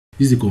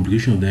This is the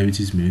complication of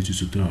diabetes mellitus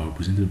tutorial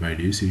presented by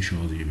the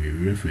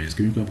SchrDbb. Reference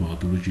Chemical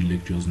Pathology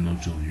Lectures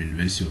Notes of the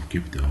University of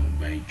Cape Town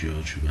by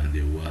George Van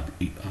der Waart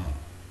et.al.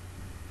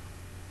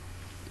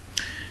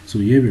 So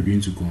here we're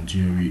going to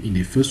continue. In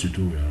the first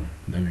tutorial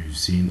that we've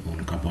seen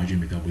on carbohydrate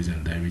metabolism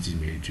and diabetes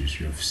mellitus,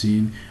 we have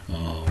seen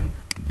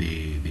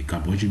the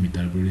carbohydrate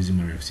metabolism,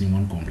 and we have seen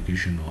one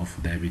complication of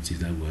diabetes,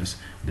 that was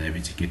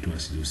diabetic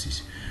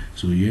ketoacidosis.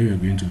 So here we are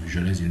going to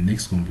visualize the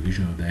next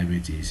complication of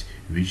diabetes,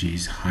 which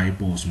is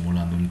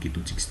hyperosmolar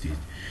non-ketotic state.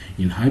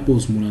 In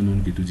hyperosmolar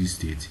non-ketotic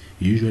state,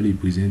 it usually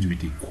presents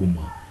with a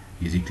coma.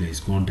 It's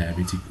called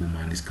diabetic coma,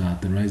 and is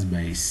characterized by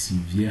a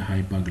severe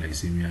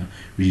hyperglycemia,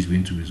 which is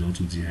going to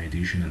result in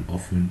dehydration and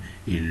often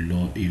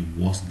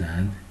a worse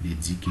than the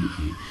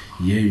DKA.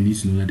 Here you need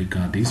to know that the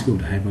characteristic of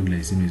the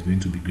hyperglycemia is going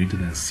to be greater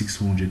than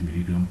 600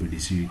 mg per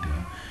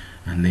deciliter,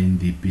 and then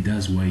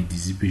that's why in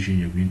this patient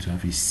you're going to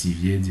have a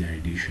severe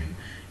dehydration.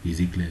 Is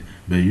it clear?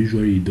 But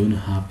usually you don't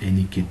have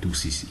any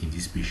ketosis in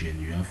this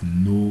patient. You have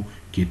no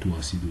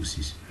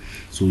ketoacidosis.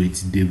 So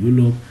it's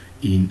developed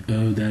in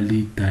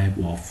elderly type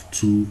of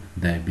 2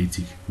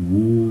 diabetic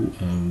who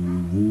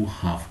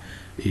have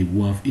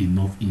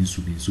enough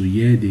insulin. So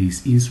here there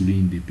is insulin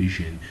in the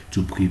patient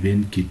to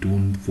prevent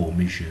ketone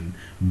formation,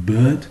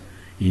 but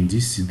in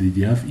this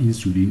they have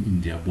insulin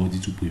in their body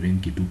to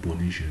prevent ketone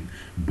formation,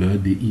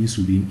 but the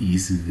insulin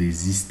is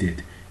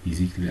resisted. Is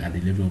it clear? At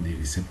the level of the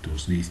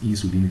receptors, there is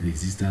insulin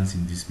resistance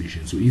in this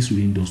patient. So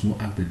insulin does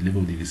not act at the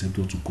level of the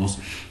receptor to cause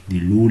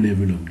the low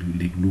level of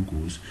the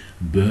glucose,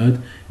 but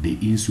the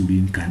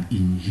insulin can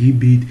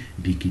inhibit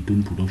the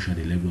ketone production at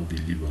the level of the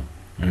liver.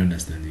 Are you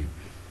understanding?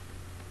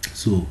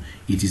 So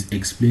it is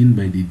explained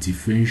by the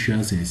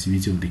differential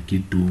sensitivity of the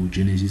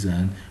ketogenesis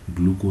and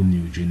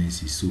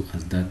gluconeogenesis. So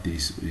as that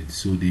is,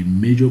 so the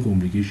major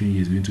complication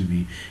here is going to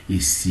be a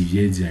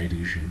severe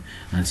dehydration.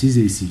 And since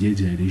there is severe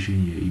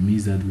dehydration here, it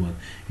means that what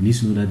you need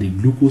to know that the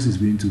glucose is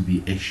going to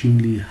be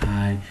extremely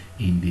high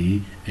in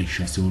the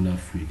extracellular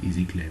fluid. Is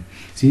it clear?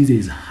 Since there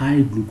is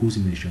high glucose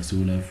in the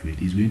extracellular fluid,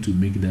 it's going to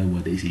make that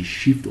what there is a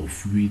shift of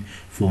fluid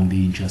from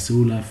the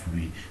intracellular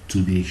fluid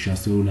to the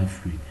extracellular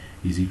fluid.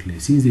 Is it clear?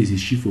 Since there is a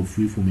shift of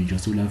fluid from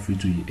intracellular fluid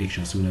to the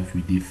extracellular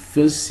fluid, the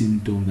first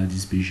symptom that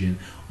this patient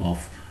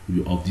of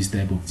this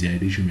type of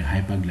dehydration with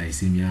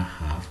hyperglycemia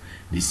have,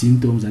 the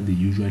symptoms that they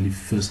usually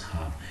first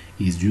have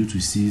is due to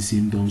see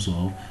symptoms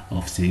of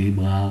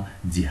cerebral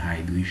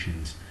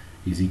dehydrations.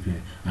 Is it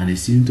clear? And the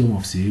symptom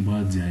of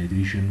cerebral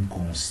dehydration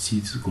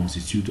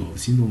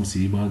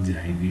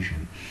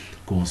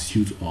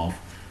constitute of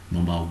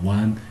number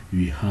 1,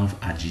 we have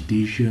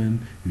agitation,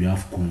 we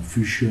have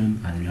confusion,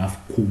 and we have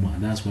coma.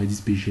 That's why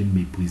this patient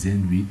may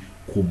present with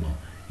coma.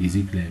 Is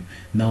it clear?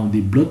 Now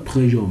the blood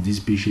pressure of this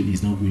patient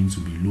is not going to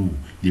be low.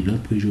 The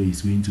blood pressure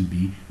is going to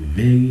be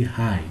very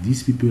high.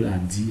 These people are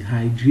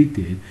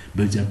dehydrated,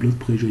 but their blood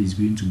pressure is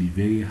going to be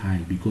very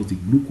high because the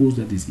glucose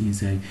that is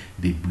inside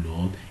the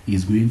blood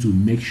is going to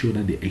make sure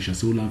that the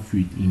extracellular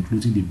fluid,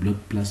 including the blood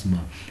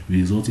plasma,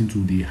 resulting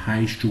to the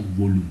high stroke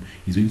volume,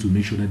 is going to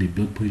make sure that the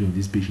blood pressure of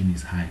this patient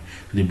is high.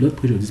 So the blood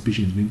pressure of this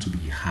patient is going to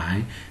be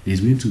high.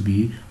 There's going to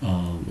be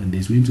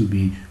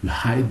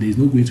high. There's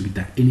not going to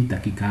be any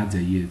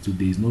tachycardia here. So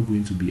there is not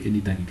going to be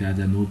any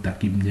tachycardia, no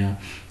tachypnea.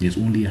 There's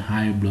only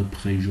high blood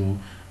pressure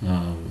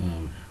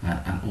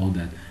and all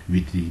that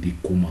with the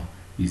coma.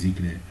 Is it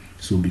clear?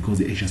 So because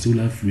the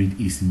extracellular fluid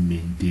is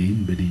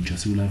maintained, but the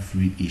intracellular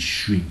fluid is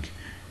shrink.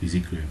 Is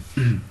it clear?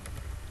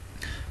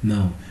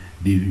 Now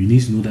you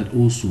need to know that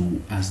also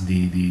as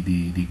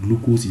the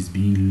glucose is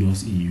being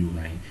lost in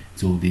urine,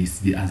 so as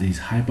there is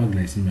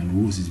hyperglycemia,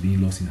 glucose is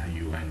being lost in her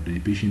urine, the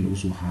patient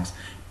also has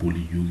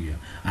polyuria,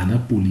 and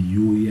that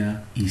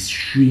polyuria is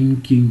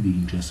shrinking the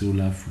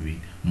intracellular fluid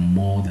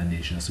more than the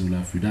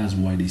extracellular fluid. That's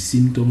why the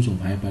symptoms of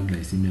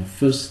hyperglycemia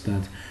first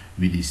start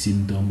with the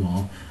symptom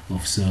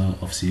of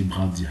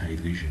cerebral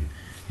dehydration.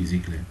 Is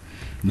it clear?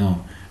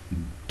 Now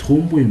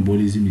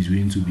thromboembolism is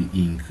going to be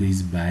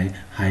increased by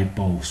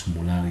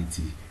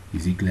hyperosmolarity.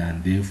 Is it clear?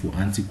 And therefore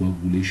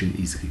anticoagulation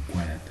is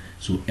required.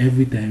 So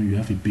every time you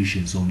have a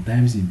patient,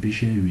 sometimes in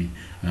patient with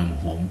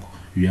honk,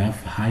 you have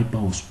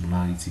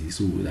hyperosmolarity.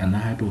 So and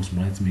that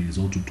hyperosmolarity may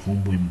result to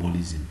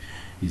thromboembolism.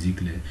 Is it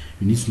clear?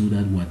 You need to know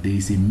that what there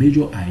is a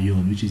major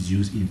ion which is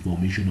used in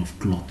formation of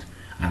clot,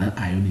 and that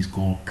ion is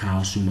called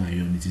calcium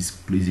ion. It is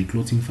a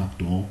clotting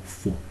factor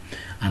 4,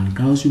 and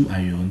calcium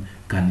ion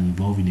can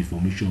involve in the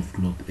formation of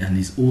clot, and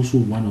is also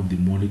one of the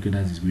molecules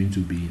that is going to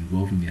be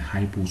involved in the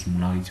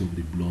hyperosmolarity of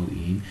the blood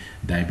in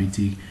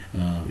diabetic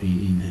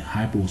in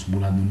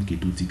hyperosmolar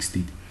non-ketotic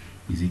state.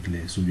 Is it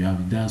clear? So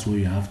that's why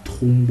you have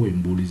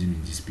thromboembolism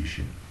in this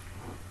patient.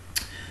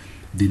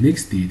 The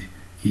next state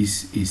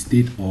is a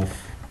state of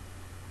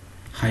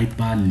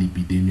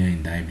hyperlipidemia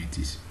in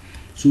diabetes.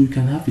 So you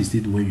can have a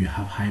state where you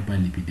have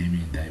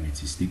hyperlipidemia in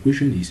diabetes. The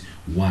question is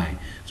why?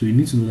 So you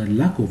need to know that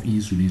lack of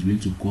insulin is going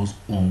to cause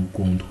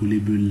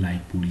uncontrollable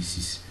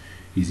lipolysis.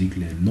 Is it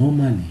clear?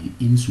 Normally,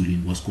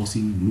 insulin was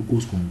causing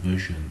glucose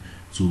conversion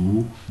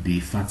to the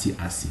fatty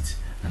acids,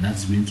 and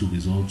that's going to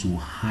result to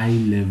high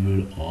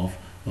level of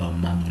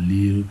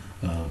malonyl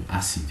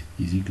acid.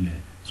 Is it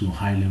clear? So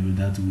high level,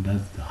 that's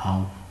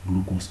how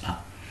glucose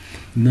acts.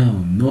 Now,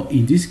 not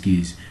in this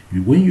case,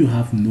 when you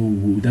have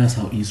no, that's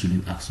how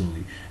insulin acts.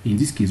 Sorry, in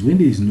this case, when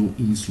there is no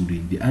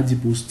insulin, the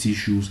adipose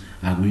tissues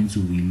are going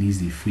to release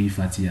the free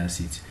fatty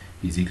acids.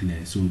 Is it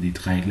clear? So the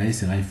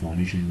triglyceride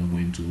formation is not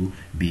going to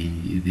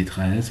be, the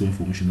triglyceride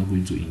formation is not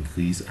going to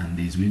increase, and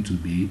there's going to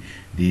be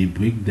the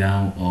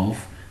breakdown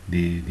of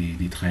the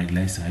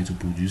triglyceride to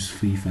produce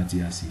free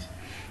fatty acids.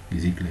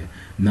 Is it clear?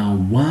 Now,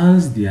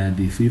 once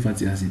the free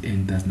fatty acid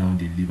enters now in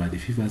the liver, the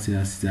free fatty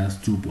acid has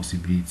two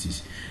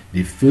possibilities.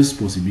 The first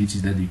possibility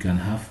is that you can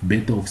have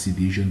better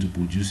oxidation to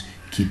produce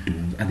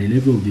ketones at the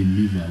level of the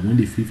liver. When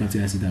the free fatty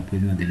acids are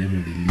present at the level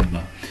of the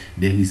liver,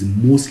 there is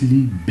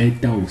mostly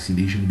better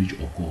oxidation which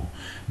occur.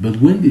 But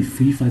when the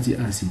free fatty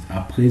acids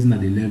are present at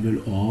the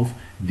level of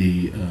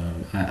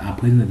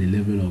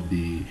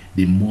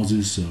the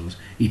muscle cells,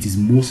 it is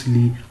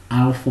mostly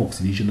alpha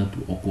oxidation that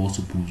occurs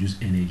to produce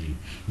energy.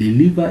 The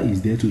liver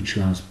is there to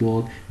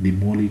transport the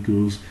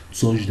molecules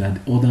such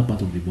that other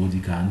part of the body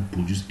can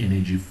produce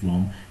energy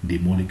from the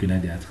molecule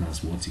that they are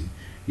transporting.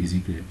 Is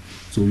it clear?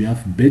 So we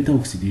have beta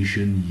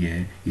oxidation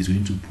here is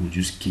going to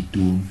produce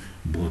ketone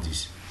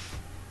bodies.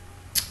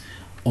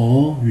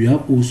 Or we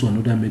have also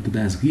another method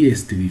that's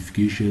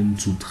re-esterification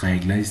to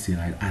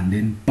triglyceride and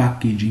then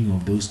packaging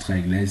of those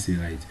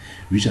triglycerides,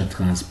 which are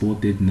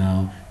transported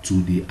now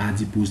to the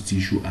adipose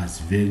tissue as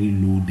very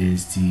low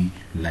density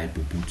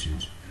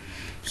lipoproteins.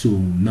 So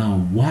now,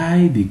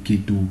 why the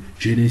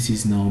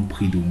ketogenesis now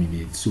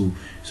predominates? So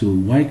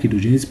why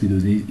ketogenesis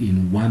predominates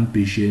in one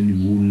patient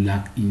who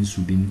lack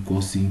insulin,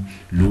 causing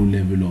low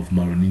level of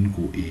melanin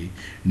CoA? You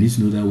need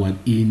to know that what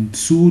in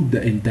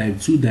type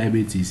 2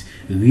 diabetes,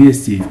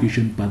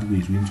 re-esterification pathway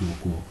is going to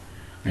occur.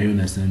 Are you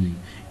understanding?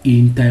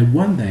 In type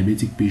 1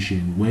 diabetic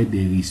patient where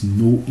there is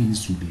no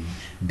insulin,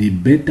 the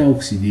beta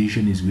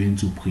oxidation is going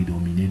to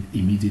predominate.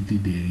 Immediately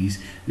there is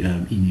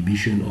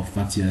inhibition of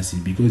fatty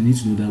acid, because you need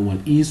to know that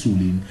what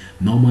insulin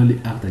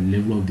normally acts at the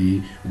level of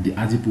the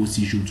adipose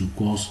tissue to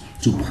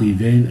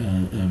prevent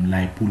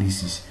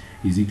lipolysis.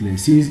 Is it clear?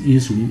 Since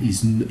insulin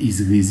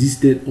is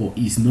resisted or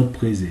is not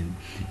present,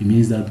 it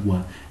means that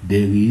what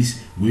there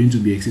is going to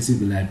be excessive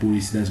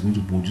lipolysis that's going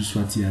to produce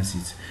fatty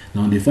acids.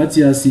 Now the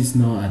fatty acids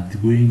now are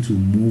going to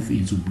move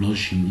into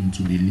bloodstream,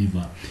 into the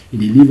liver. In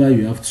the liver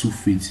you have two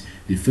fates.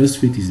 The first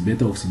fate is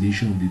beta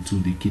oxidation of the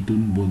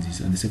ketone bodies,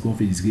 and the second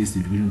fate is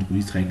re-esterification to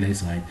produce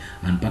triglyceride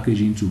and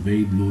packaging to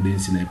very low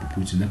density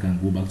lipoprotein that can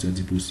go back to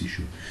adipose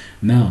tissue.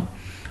 Now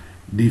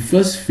the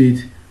first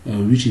fate,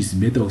 which is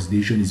beta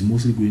oxidation, is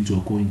mostly going to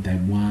occur in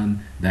type 1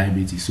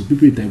 diabetes. So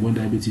people with type 1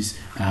 diabetes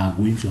are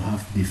going to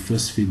have the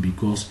first fate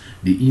because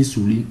the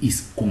insulin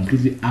is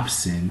completely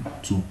absent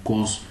to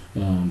cause to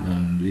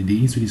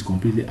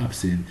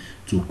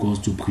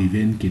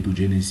prevent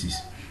ketogenesis.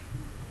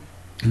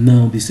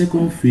 Now the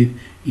second fate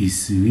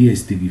is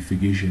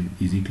re-esterification.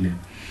 Is it clear?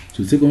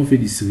 So the second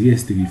fate is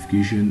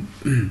re-esterification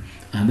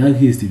and that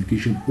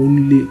re-esterification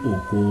only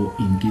occur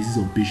in cases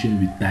of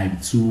patients with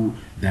type 2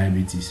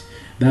 diabetes.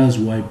 That's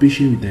why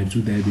patients with type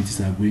 2 diabetes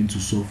are going to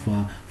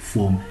suffer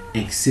from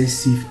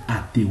excessive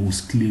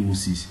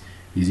atherosclerosis.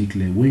 Is it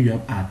clear? When you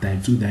have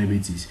type 2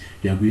 diabetes,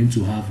 you are going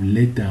to have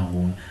later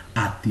on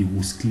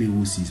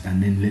atherosclerosis,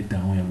 and then later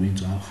on you are going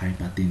to have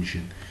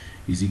hypertension.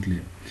 Is it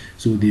clear?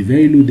 So the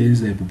very low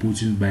density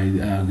lipoprotein by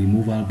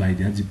removal by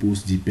the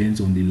adipose depends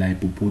on the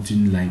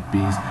lipoprotein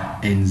lipase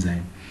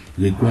enzyme,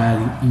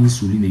 requiring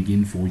insulin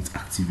again for its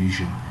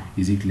activation.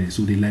 Is it clear?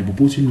 So the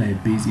lipoprotein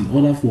lipase, in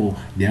order for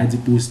the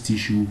adipose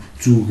tissue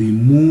to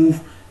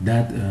remove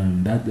that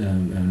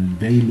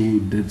very low,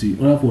 in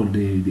order for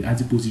the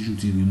adipose tissue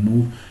to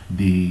remove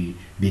the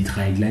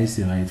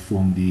triglyceride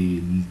from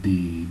the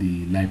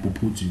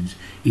lipoproteins,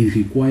 it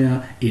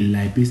requires a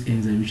lipase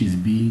enzyme which is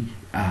being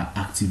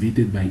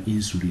activated by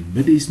insulin.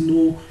 But there is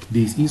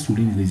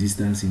insulin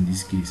resistance in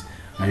this case.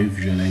 Are you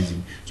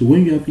visualizing? So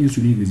when you have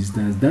insulin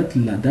resistance, that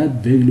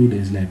very low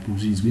density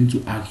lipoprotein is going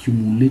to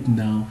accumulate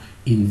now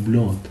in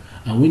blood,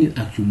 and when it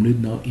accumulates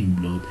now in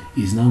blood,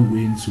 it's now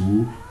going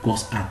to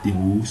cause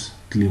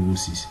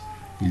atherosclerosis.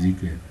 Is it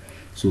clear?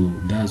 So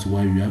that's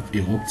why you have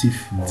eruptive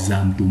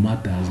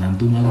xanthomata.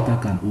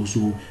 Xanthomata can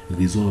also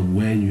result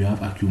where you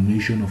have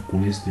accumulation of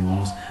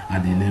cholesterol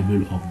at the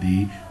level of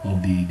the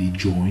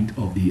joint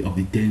of the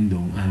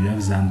tendon, and you have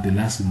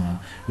xanthelasma,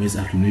 where it's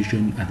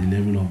accumulation at the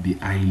level of the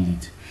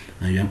eyelid,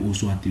 and you have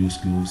also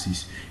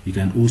atherosclerosis. It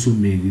can also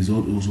may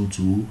result also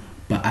to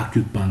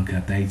acute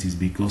pancreatitis,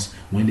 because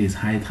when there's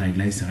high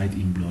triglyceride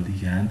in blood,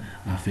 it can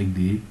affect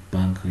the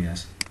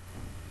pancreas.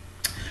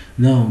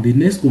 Now, the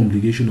next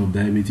complication of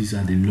diabetes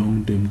are the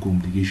long-term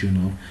complication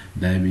of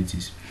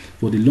diabetes.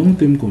 For the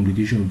long-term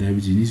complication of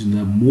diabetes, you need to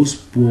know that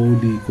most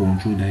poorly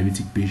controlled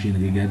diabetic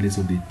patients, regardless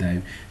of the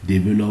type,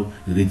 develop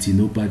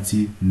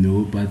retinopathy,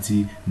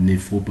 neuropathy,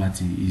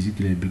 nephropathy. Is it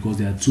clear? Because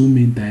there are two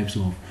main types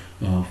of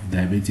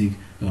diabetic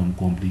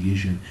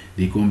complication.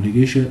 The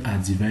complication are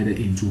divided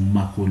into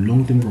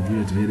long-term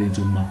complication divided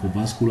into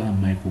macrovascular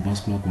and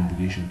microvascular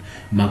complication.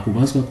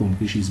 Macrovascular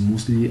complication is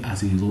mostly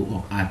as a result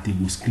of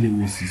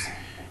atherosclerosis.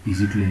 Is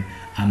it clear?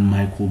 And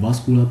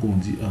microvascular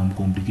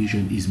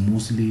complication is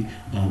mostly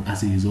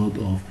as a result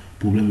of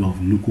problem of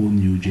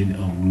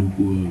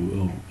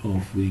gluconeogenesis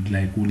of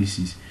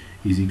glycolysis.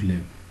 Is it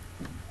clear?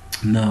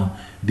 Now,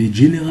 the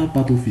general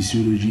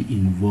pathophysiology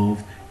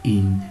involved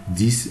in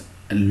this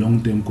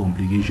long-term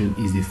complication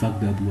is the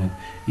fact that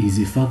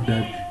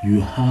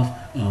you have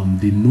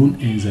the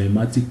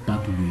non-enzymatic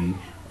pathway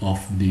of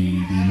the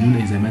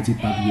non-enzymatic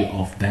pathway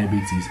of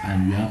diabetes,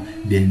 and you have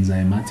the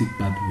enzymatic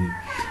pathway.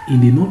 In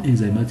the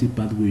non-enzymatic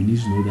pathway, you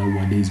need to know that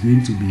what there is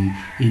going to be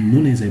in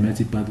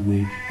non-enzymatic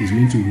pathway is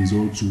going to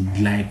result to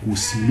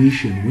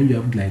glycosylation. When you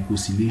have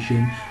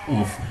glycosylation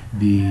of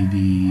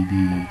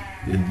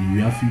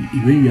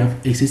when you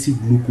have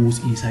excessive glucose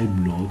inside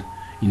blood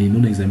in a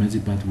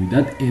non-enzymatic pathway,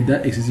 that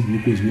excessive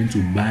glucose is going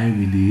to bind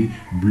with the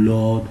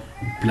blood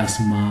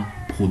plasma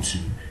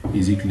protein.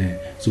 Is it clear?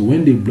 So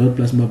when the blood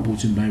plasma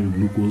protein bind with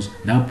glucose,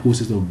 that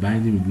process of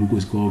binding with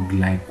glucose is called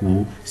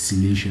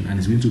glycosylation, and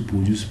it's going to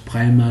produce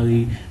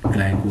primary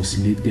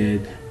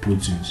glycosylated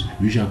proteins,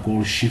 which are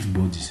called Schiff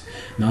bodies.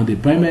 Now, the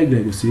primary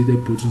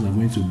glycosylated proteins are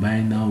going to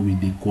bind now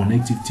with the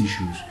connective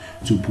tissues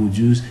to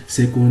produce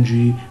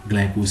secondary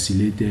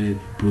glycosylated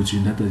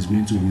protein that is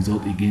going to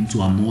result again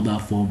to another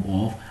form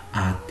of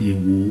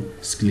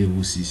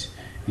atherosclerosis.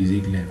 Is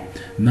it clear?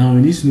 Now,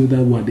 we need to know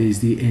that what there is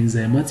the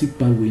enzymatic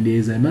pathway. In the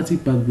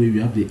enzymatic pathway, we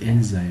have the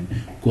enzyme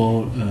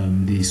called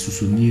the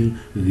succinyl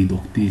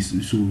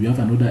reductase. So we have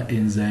another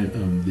enzyme,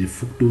 the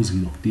fructose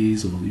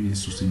reductase, or even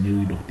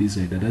succinyl reductase,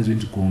 like that. That's going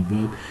to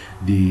convert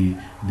the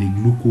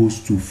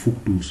glucose to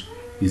fructose.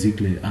 Is it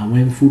clear? And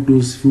when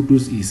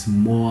fructose is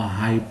more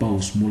hyper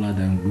or smaller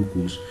than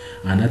glucose,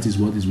 and that is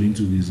what is going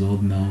to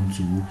result now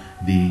to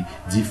the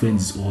different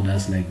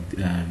disorders like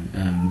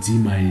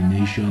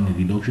demyelination,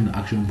 reduction in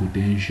action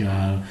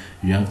potential.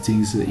 You have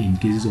things in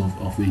cases of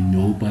a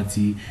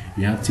neuropathy.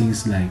 You have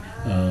things like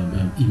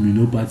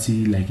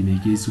immunopathy, like in a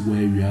case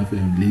where you have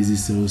lazy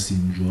cell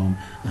syndrome,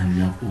 and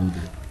you have all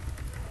that.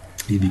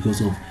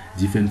 Because of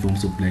different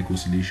forms of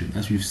glycosylation.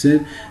 As we've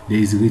said, there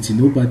is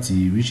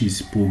retinopathy, which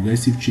is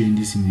progressive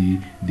changes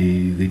in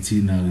the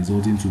retina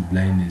resulting to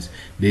blindness.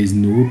 There is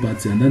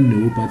neuropathy, and that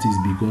neuropathy is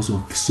because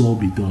of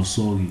sorbitol.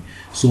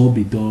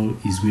 Sorbitol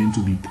is going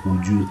to be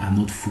produced and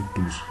not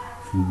fructose.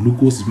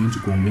 Glucose is going to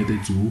convert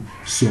it to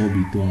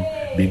sorbitol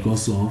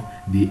because of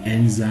the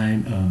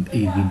enzyme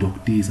A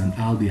reductase and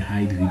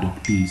aldehyde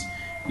reductase.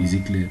 Is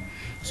it clear?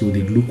 So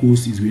the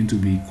glucose is going to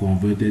be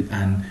converted,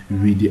 and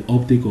with the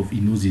uptake of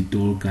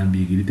inositol can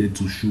be related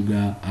to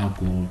sugar,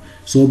 alcohol.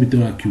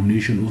 Sorbitol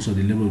accumulation also at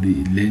the level of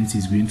the lens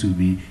is going to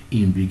be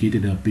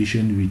implicated in a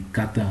patient with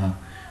cataract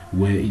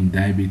where in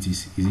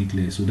diabetes. Is it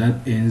clear? So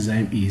that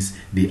enzyme is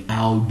the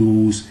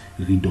aldose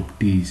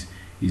reductase.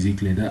 Is it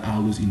clear? That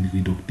aldose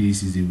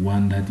reductase is the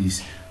one that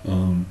is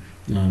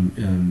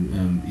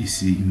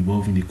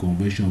involved in the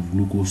conversion of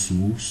glucose to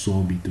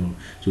sorbitol.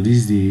 So this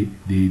is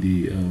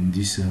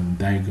this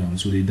diagram.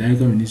 So the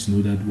diagram, you need to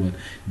know that what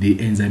the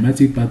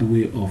enzymatic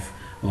pathway of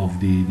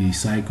the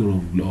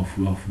cycle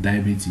of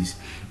diabetes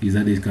is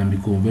that there can be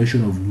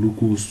conversion of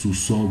glucose to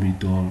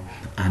sorbitol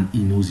and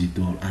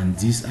inositol, and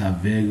these are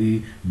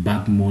very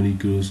bad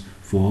molecules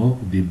for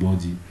the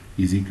body.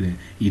 Is it clear?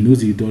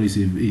 Inositol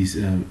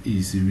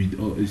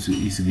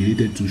is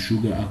related to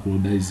sugar, alcohol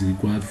that is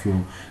required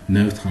for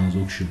nerve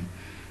transduction.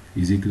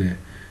 Is it clear?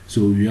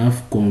 So you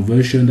have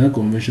conversion. That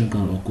conversion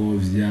can occur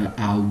via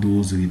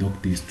aldose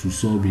reductase to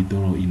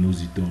sorbitol or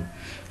inositol.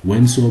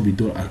 When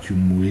sorbitol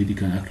accumulates, it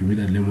can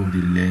accumulate at the level of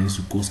the lens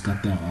to cause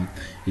cataract.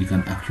 It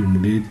can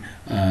accumulate,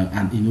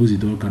 and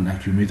inositol can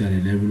accumulate at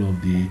the level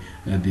of the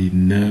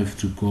nerve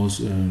to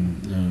cause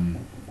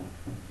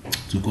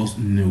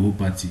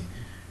neuropathy.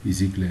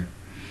 Is it clear?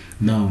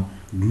 Now,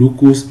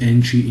 glucose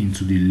entry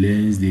into the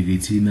lens, the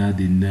retina,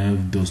 the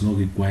nerve does not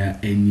require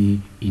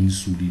any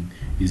insulin.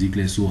 Is it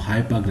clear? So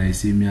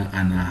hyperglycemia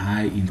and a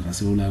high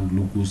intracellular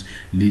glucose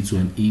lead to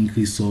an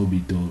increased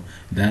sorbitol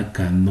that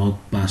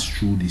cannot pass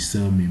through the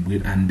cell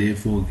membrane and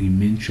therefore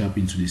remain trapped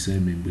into the cell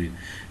membrane.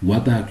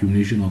 Water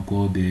accumulation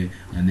occurs there,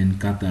 and then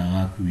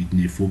cataract with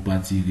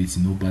nephropathy,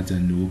 retinopathy,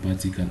 and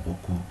neuropathy can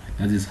occur.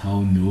 That is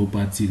how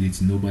neuropathy,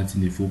 retinopathy,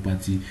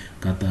 nephropathy,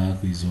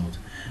 cataract result.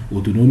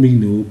 Autonomic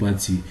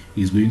neuropathy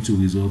is going to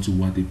result to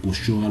what? A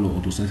postural or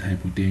orthostatic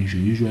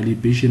hypotension. Usually,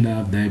 patients that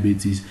have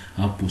diabetes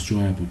have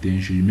postural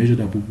hypotension. You measure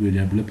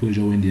their blood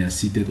pressure when they are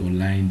seated or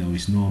lying down,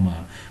 is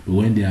normal, but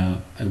when they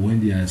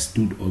are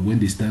stood or when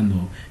they stand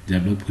up, their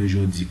blood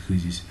pressure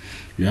decreases.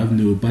 You have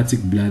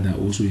neuropathic bladder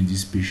also in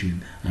this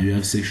patient, and you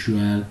have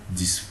sexual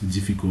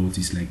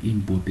difficulties like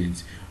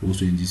impotence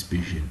also in this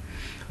patient.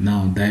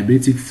 Now,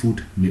 diabetic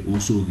foot may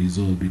also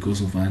result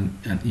because of an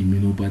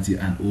immunopathy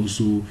and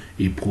also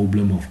a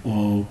problem of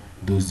all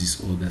those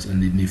disorders,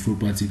 and the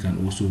nephropathy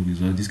can also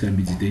result. This can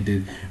be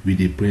detected with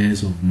the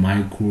presence of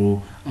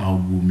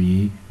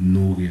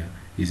microalbuminuria.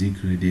 Is it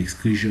correct? The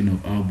excretion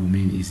of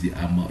albumin is the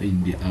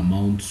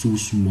amount so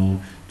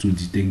small to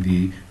detect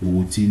the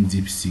routine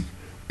dipstick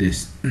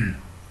test.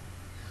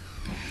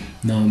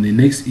 Now, the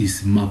next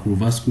is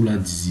macrovascular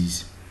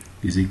disease.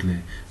 Is it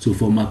clear? So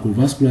for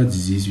macrovascular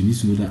disease, you need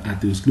to know that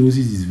atherosclerosis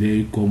is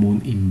very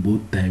common in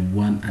both type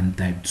 1 and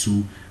type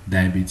 2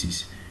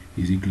 diabetes.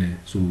 Is it clear?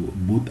 So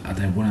both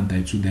type 1 and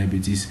type 2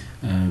 diabetes,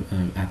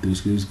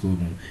 atherosclerosis is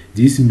common.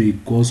 This may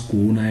cause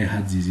coronary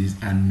heart disease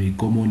and may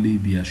commonly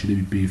be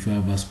associated with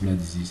peripheral vascular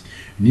disease.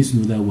 You need to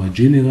know that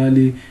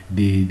generally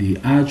the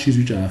arteries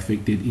which are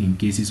affected in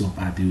cases of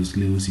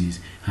atherosclerosis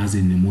has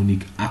a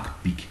mnemonic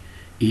ACPIC,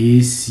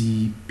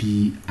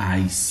 ACPIC.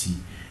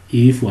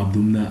 A for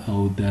abdominal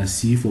aorta,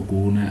 C for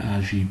coronary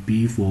artery,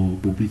 P for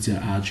popliteal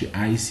artery,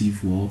 IC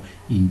for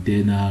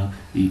internal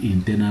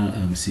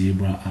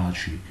cerebral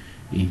artery,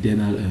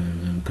 internal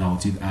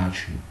carotid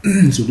artery.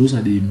 So those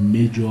are the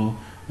major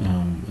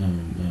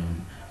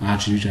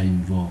arteries which are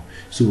involved.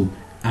 So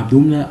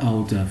abdominal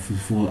aorta,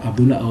 for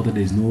abdominal aorta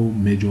there is no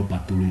major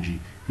pathology.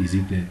 Is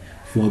it clear?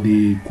 For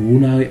the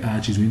coronary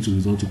artery, is going to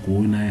result to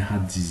coronary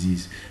heart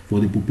disease.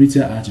 For the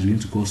popliteal artery, is going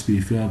to cause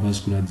peripheral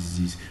vascular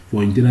disease.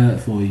 For internal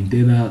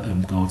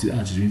carotid artery,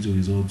 is going to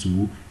result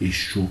to a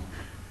stroke.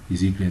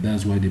 Is it clear?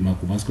 That's why the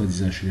macrovascular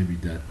disease actually be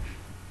that.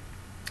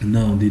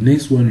 Now, the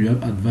next one, you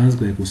have advanced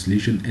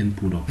glycosylation end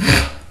product.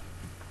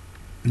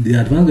 The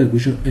advanced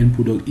glycosylation end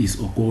product is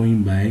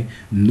occurring by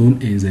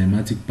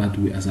non-enzymatic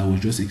pathway, as I was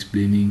just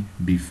explaining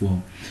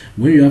before.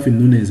 When you have a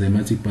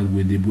non-enzymatic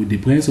pathway, the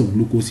presence of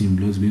glucose in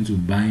blood is going to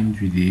bind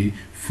with the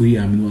free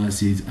amino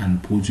acids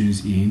and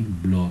proteins in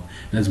blood.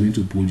 That's going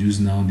to produce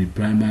now the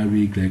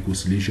primary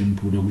glycosylation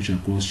product, which are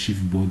called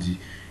Schiff body.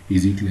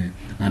 Is it clear?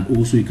 And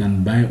also it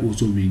can bind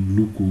also with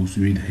glucose,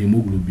 with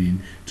hemoglobin,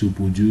 to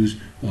produce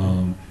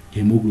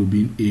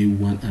hemoglobin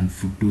A1 and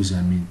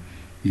fructosamine.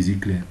 Is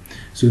it clear?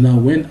 So now,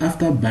 when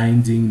after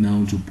binding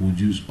now to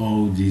produce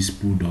all these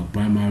product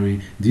primary,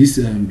 this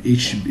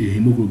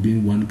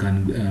hemoglobin 1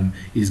 can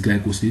is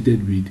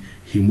glycosylated with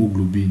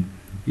hemoglobin.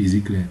 Is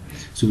it clear?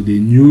 So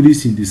the newly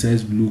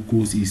synthesized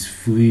glucose is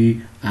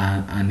free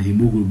and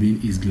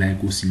hemoglobin is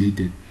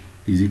glycosylated.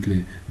 Is it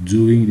clear?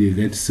 During the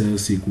red cell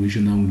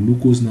circulation, now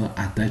glucose now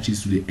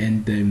attaches to the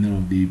end terminal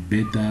of the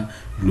beta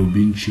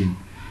globin chain.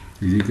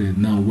 Is it clear?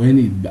 Now when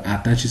it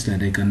attaches like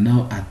that, it can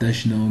now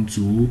attach now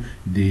to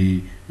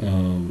the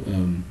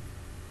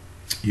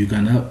you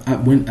can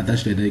have when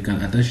attached like that, it can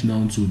attach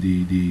now to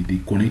the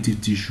connective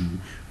tissue,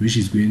 which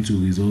is going to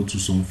result to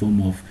some form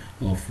of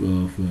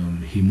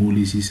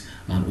hemolysis,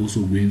 and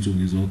also going to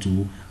result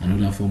to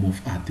another form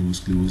of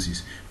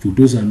atherosclerosis.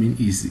 Fructosamine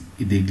is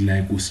the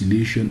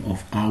glycosylation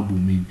of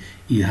albumin.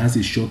 It has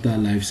a shorter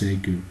life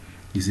cycle.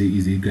 Is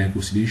a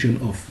glycosylation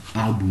of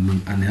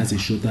albumin and it has a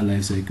shorter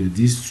life cycle.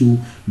 These two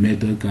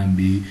methods can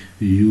be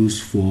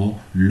used for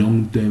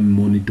long-term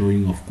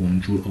monitoring of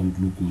control of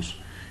glucose.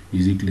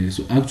 Is it clear?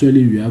 So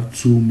actually we have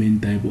two main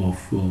type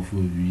of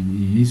you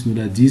need to know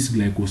that this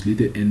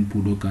glycosylated end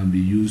product can be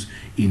used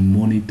in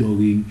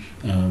monitoring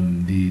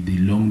the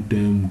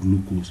long-term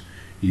glucose.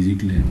 Is it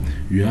clear?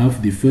 You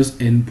have the first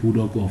end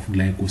product of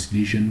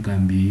glycosylation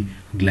can be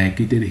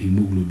glycated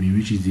hemoglobin,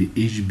 which is the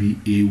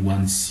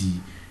HbA1c.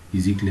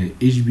 Is it clear?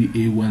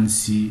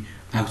 HbA1c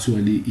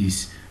actually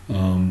is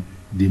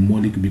the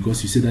molecule,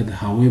 because you said that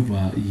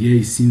however here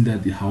is seen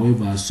that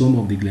however some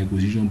of the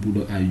glycosylation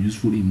products are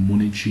useful in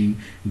monitoring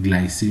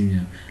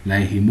glycemia,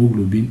 like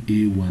hemoglobin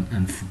A1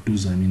 and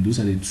fructosamine. Those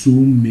are the two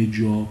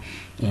major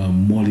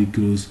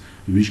molecules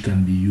which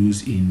can be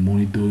used in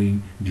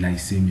monitoring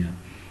glycemia.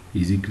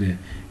 Is it clear?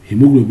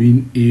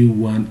 Hemoglobin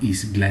A1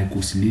 is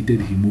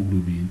glycosylated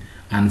hemoglobin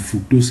and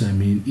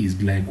fructosamine is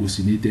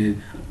glycosylated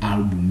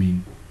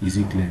albumin. Is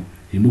it clear?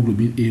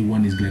 Hemoglobin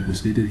A1 is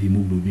glycosylated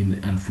hemoglobin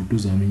and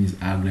fructosamine is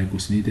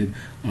glycosylated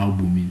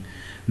albumin.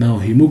 Now,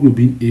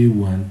 hemoglobin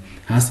A1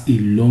 has a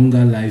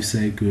longer life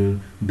cycle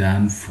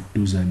than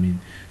fructosamine.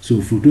 So,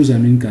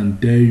 fructosamine can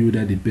tell you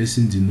that the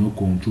person did not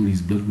control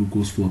his blood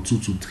glucose for 2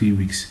 to 3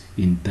 weeks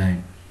in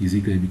time. Is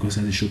it clear? Because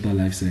it has a shorter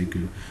life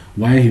cycle.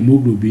 While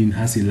hemoglobin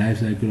has a life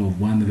cycle of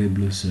 1 red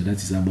blood cell, that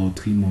is about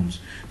 3 months.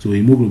 So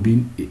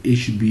hemoglobin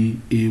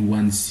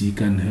HbA1c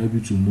can help you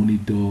to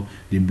monitor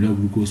the blood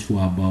glucose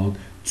for about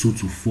 2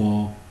 to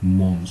 4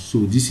 months.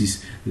 So this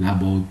is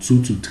about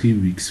 2 to 3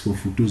 weeks for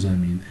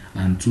fructosamine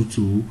and 2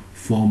 to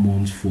 4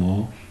 months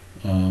for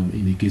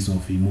in the case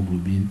of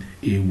hemoglobin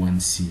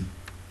A1c.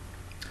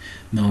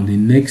 Now the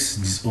next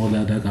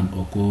disorder that can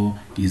occur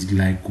is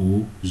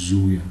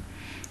glycosuria.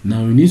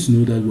 Now you need to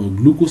know that what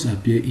glucose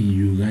appear in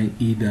urine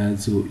either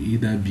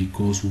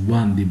because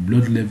one, the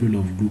blood level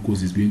of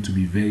glucose is going to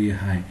be very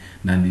high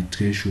than the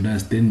threshold,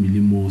 that's 10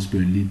 millimoles per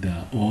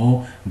liter,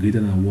 or greater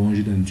than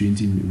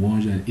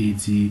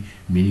 180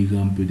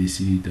 milligram per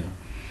deciliter.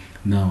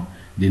 Now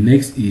the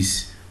next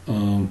is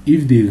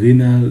if the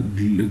renal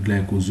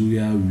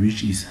glycosuria,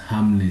 which is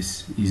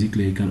harmless, is it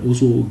clear? You can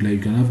also you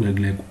can have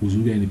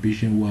glycosuria in a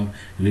patient who have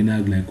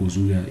renal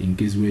glycosuria in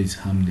case where it's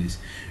harmless.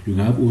 You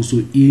can have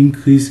also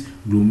increased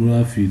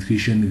glomerular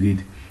filtration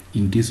rate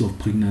in case of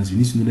pregnancy. You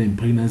need to know that in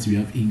pregnancy we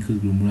have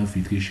increased glomerular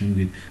filtration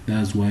rate.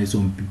 That's why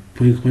some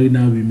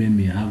pregnant women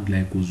may have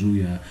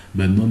glycosuria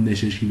but not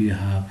necessarily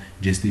have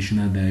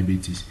gestational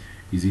diabetes.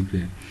 Is it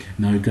clear?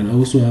 Now you can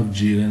also have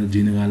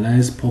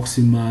generalized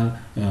proximal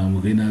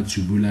renal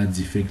tubular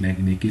defect, like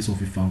in the case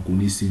of a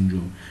Fanconi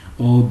syndrome.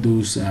 All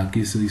those are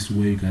cases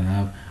where you can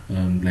have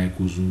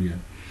glycosuria.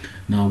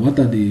 Now, what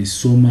are the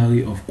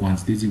summary of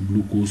quantitative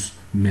glucose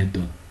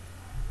method?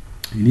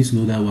 You need to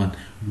know that what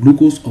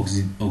glucose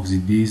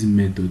oxidase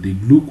method, the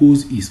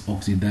glucose is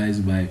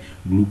oxidized by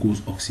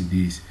glucose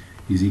oxidase.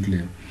 Is it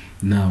clear?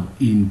 Now,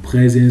 in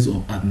presence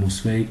of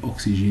atmospheric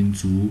oxygen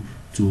to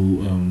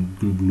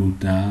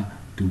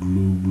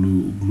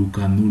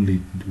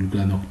glucanolate.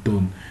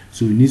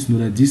 So you need to know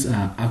that these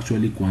are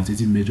actually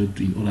quantitative methods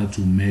in order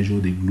to measure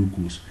the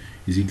glucose.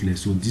 Is it clear?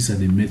 So these are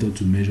the methods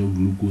to measure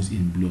glucose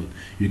in blood.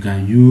 You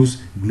can use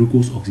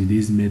glucose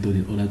oxidase method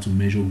in order to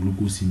measure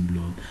glucose in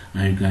blood,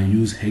 and you can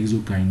use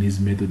hexokinase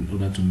method in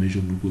order to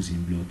measure glucose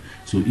in blood.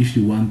 So if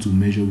you want to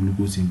measure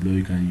glucose in blood,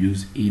 you can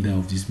use either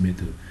of these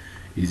methods.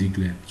 Is it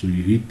clear? So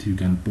you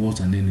can pause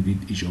and then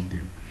read each of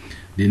them.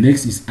 The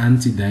next is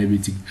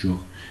anti-diabetic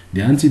drug.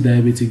 The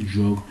anti-diabetic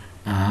drug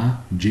are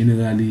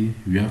generally,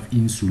 we have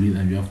insulin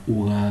and we have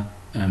oral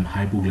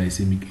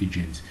hypoglycemic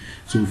agents.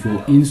 So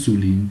for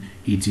insulin,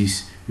 it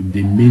is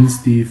the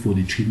mainstay for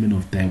the treatment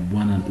of type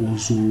 1 and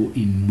also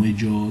in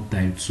major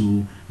type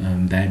 2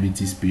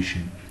 diabetes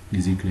patient.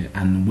 Is it clear?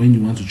 And when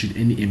you want to treat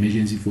any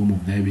emergency form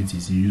of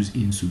diabetes, you use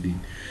insulin.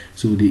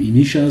 So the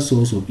initial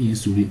source of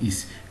insulin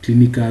is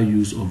clinical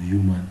use of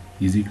human.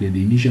 Is it clear?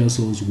 The initial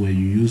source where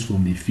you use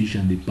from the fish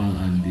and the pan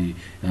and the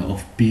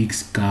of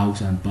pigs,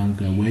 cows, and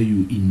pancreas, where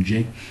you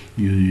inject,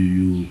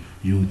 you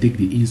take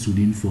the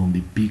insulin from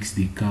the pigs,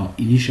 the cow.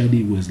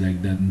 Initially it was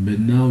like that, but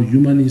now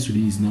human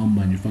insulin is now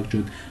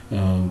manufactured.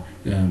 By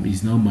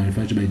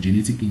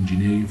genetic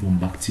engineering from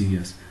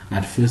bacteria.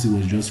 At first, it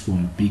was just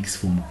from pigs,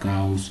 from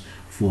cows,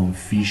 from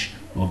fish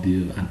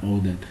and all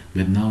that,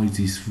 but now it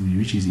is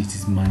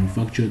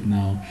manufactured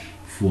now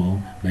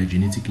by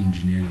genetic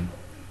engineering.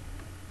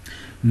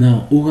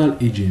 Now, oral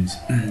agents.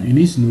 You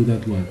need to know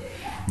that what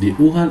the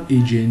oral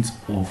agents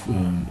of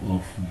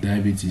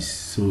diabetes.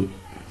 So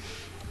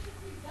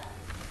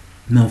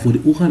now for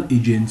the oral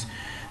agents,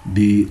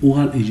 the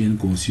oral agent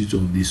consists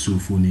of the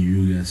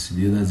sulfonylureas.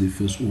 That's the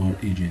first oral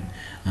agent.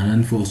 And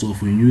then for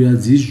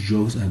sulfonylureas, these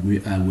drugs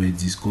were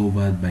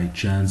discovered by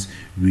chance.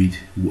 It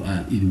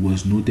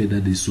was noted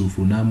that the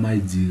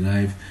sulfonamide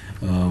derived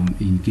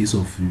in case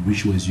of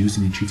which was used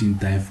in treating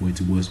typhoid,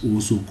 it was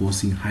also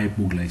causing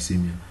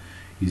hypoglycemia.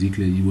 Is it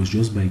clear? It was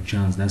just by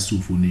chance that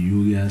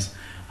sulfonylureas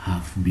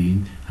has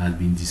been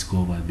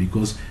discovered,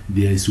 because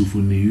the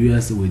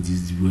sulfonylureas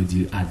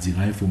are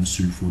derived from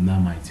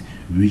sulfonamide,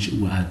 which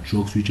are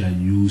drugs which are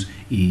used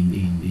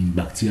in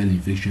bacterial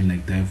infection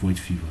like typhoid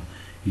fever.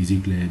 Is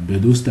it clear?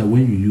 But those that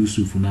when you use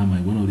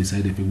sulfonamide, one of the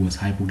side effects was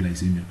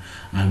hypoglycemia,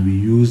 and we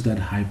use that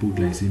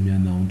hypoglycemia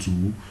now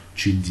to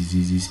treat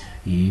diseases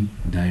in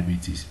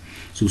diabetes.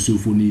 So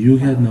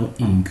sulfonylurea now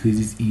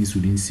increases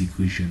insulin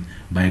secretion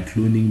by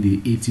cloning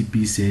the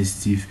ATP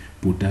sensitive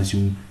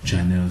potassium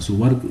channel. So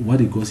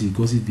what it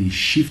causes the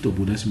shift of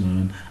potassium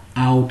ion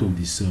out of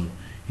the cell.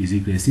 Is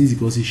it clear? Since it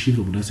causes shift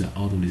of potassium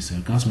out of the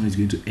cell, calcium is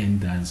going to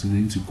enter, and it's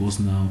going to cause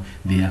now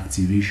the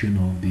activation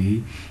of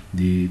the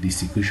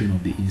secretion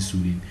of the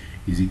insulin.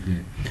 Is it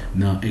clear?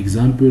 Now,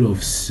 example of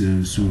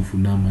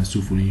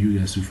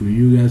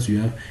sulfonylureas, you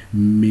have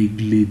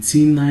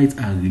meglitinides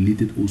are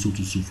related also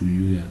to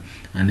sulfonylurea,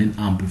 and then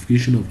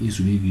amplification of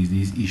insulin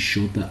release is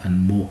shorter and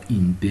more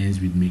intense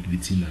with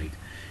meglitinide.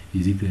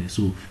 Is it clear?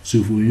 So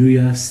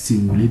sulfonylurea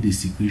stimulate the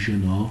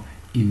secretion of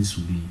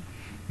insulin.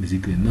 Is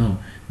it clear? Now,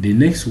 the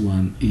next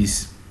one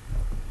is,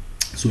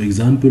 so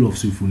example of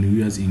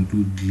sulfonylureas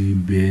include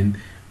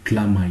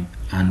glibenclamide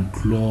and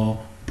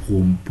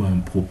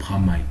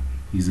chloropropamide.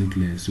 Is it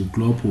clear? So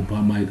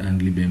chloropropamide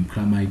and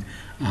glibenclamide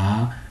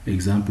are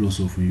examples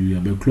of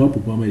sulfonylurea, but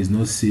chloropropamide is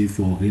not safe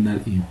for renal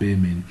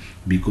impairment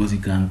because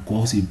it can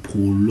cause a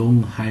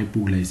prolonged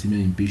hypoglycemia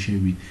in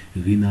patients with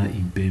renal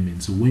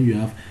impairment. So when you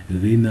have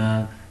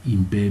renal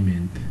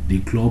impairment,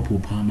 the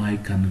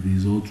chloropropamide can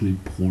result to a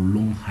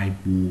prolonged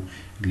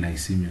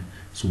hypoglycemia,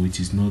 so it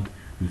is not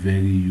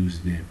very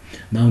used there.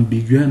 Now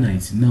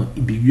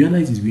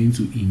biguanide is going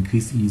to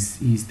increase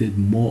instead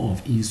more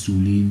of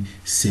insulin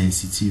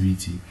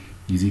sensitivity.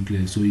 Is it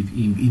clear? So it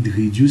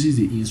reduces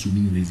the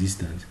insulin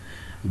resistance,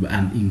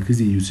 and increase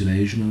the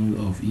utilization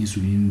of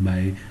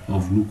insulin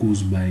of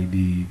glucose by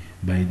the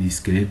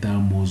skeletal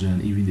muscle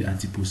and even the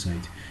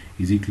adipocyte.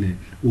 Is it clear?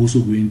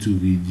 Also going to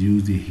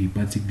reduce the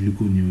hepatic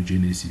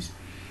gluconeogenesis.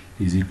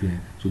 Is it clear?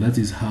 So that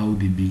is how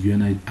the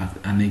biguanide act.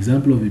 An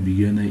example of a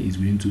biguanide is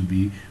going to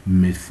be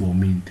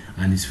metformin,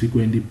 and is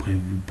frequently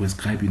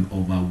prescribed in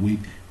overweight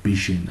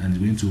patients, and is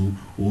going to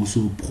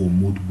also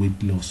promote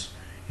weight loss.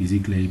 Is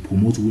it clear? It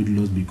promotes weight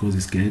loss because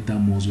the skeletal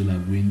muscle are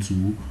going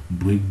to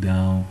break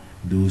down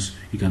those.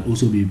 It can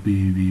also be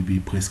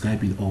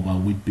prescribed in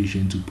overweight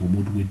patients to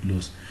promote weight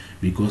loss,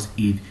 because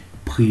it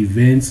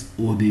prevents,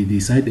 or the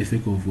side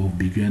effect of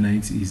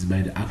biguanide is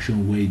by the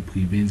action where it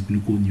prevents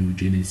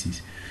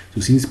gluconeogenesis. So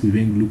since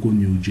prevent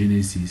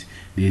gluconeogenesis,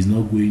 there is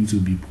not going to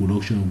be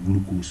production of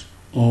glucose.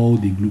 All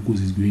the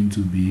glucose is going to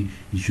be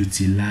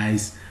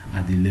utilized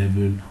at the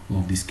level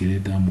of the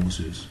skeletal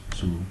muscles,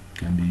 so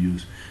can be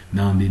used.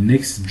 Now the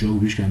next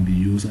drug which can be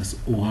used as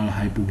oral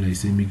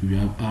hypoglycemic, we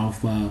have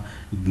alpha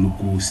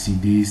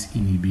glucosidase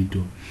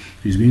inhibitor.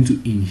 So it's going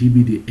to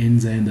inhibit the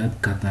enzyme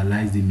that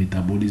catalyzes the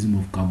metabolism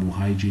of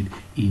carbohydrate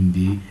in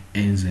the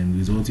enzyme,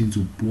 resulting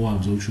to poor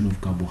absorption of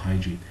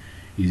carbohydrate.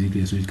 Is it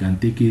clear? So it can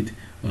take it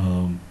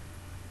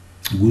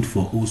good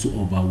for also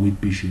overweight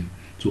patients.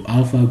 So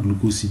alpha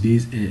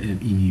glucosidase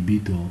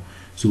inhibitor.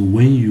 So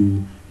when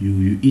you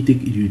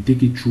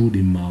take it through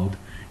the mouth,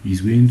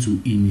 is going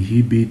to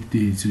inhibit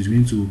the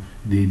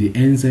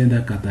enzyme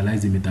that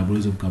catalyzes the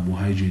metabolism of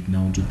carbohydrate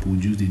now to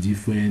produce the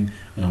different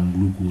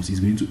glucose. Is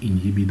going to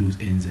inhibit those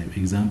enzymes.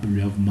 Example,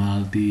 we have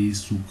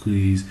maltase,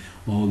 sucrase,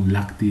 or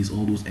lactase.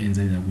 All those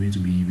enzymes are going to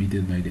be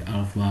inhibited by the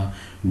alpha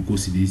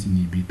glucosidase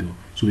inhibitor.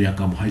 So your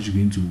carbohydrate is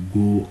going to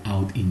go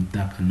out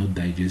intact and not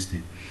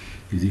digested.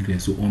 Is it clear?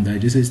 So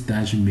undigested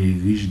starch may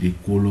reach the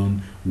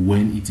colon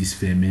when it is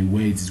fermented.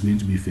 Where it is going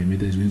to be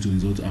fermented is going to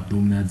result in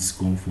abdominal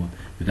discomfort.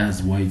 But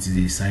that's why it is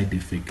a side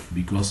effect,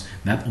 because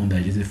that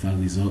undigested fat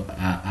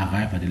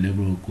arrive at the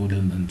level of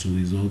colon and to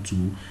result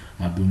to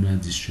abdominal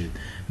distress.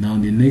 Now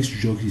the next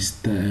drug is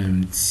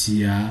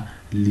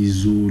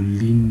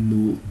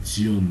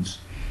thiazolidinediones.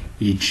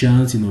 A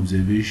chance in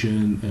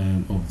observation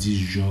of this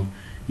drug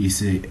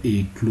is a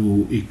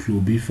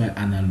clobify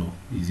analog.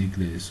 Is it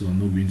clear? So I'm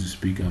not going to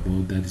speak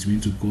about that. It's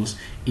going to cause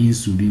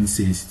insulin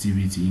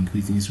sensitivity,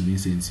 increase insulin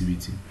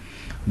sensitivity.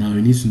 Now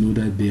you need to know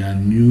that there are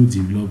new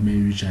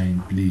developments which are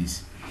in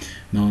place.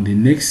 Now the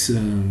next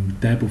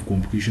type of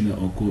complication that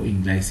occur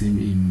in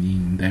glycemia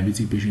in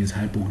diabetic patients is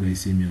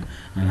hypoglycemia,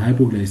 and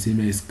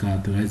hypoglycemia is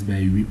characterized by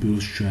a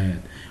Whipple's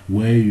triad,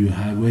 where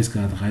it's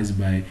characterized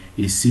by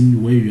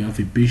where you have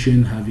a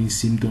patient having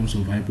symptoms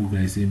of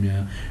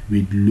hypoglycemia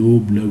with low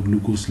blood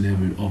glucose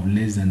level of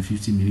less than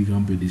 50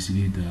 mg per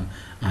deciliter,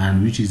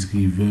 and which is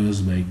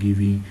reversed by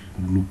giving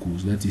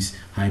glucose. That is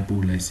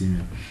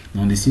hypoglycemia.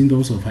 Now the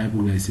symptoms of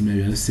hypoglycemia,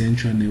 we have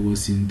central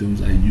nervous symptoms,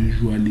 are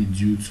usually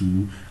due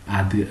to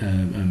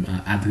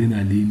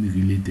adrenaline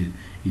related.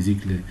 Is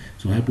it clear?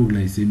 So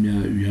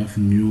hypoglycemia, we have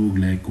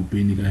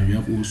neuroglycopenic, and we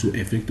have also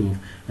effect of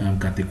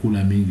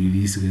catecholamine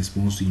release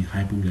response to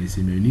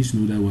hypoglycemia. You need to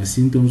know that our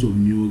symptoms of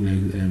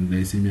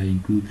neuroglycemia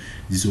include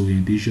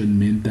disorientation,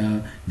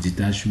 mental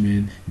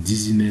detachment,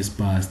 dizziness,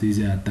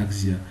 paresthesia,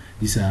 ataxia.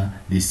 These are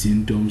the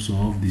symptoms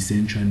of the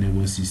central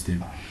nervous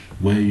system,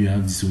 where you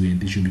have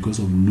disorientation because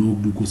of low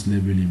glucose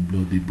level in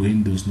blood. The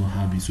brain does not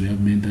have it, so you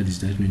have mental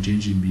detachment,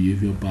 change in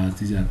behavior,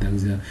 paresthesia,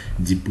 ataxia,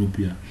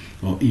 diplopia,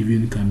 or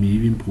can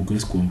even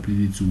progress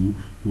completely to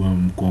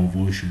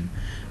convulsion.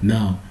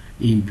 Now,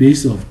 in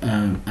place of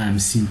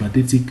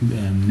sympathetic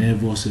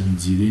nervous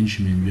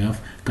derangement, we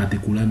have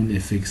catecholamine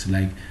effects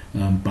like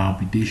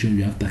palpitation,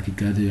 we have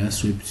tachycardia, we have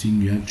sweating,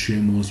 we have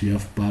tremors, we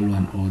have pallor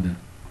and other.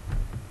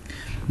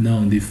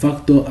 Now, the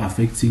factor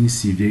affecting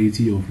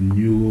severity of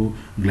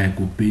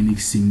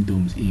neuroglycopenic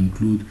symptoms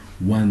include: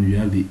 one, we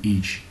have the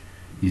age.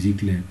 Is it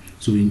clear?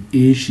 So in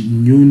age,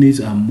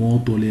 neonates are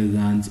more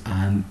tolerant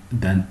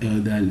than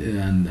elderly,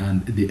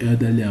 and the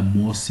elderly are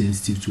more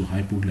sensitive to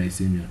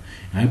hypoglycemia.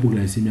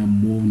 Hypoglycemia,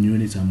 more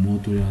neonates are more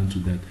tolerant to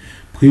that.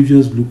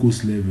 Previous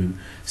glucose level,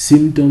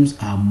 symptoms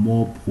are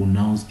more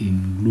pronounced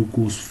in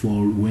glucose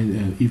fall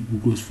if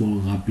glucose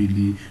fall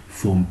rapidly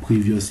from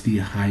previously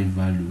high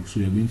value. So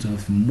you're going to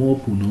have more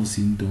pronounced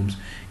symptoms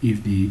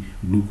if the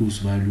glucose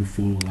value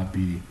fall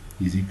rapidly.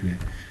 Is it clear?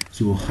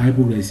 So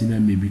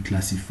hypoglycemia may be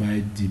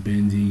classified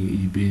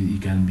depending.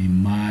 It can be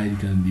mild, it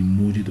can be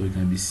moderate, or it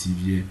can be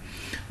severe.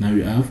 Now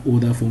we have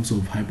other forms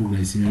of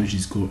hypoglycemia, which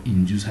is called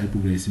induced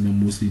hypoglycemia,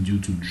 mostly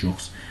due to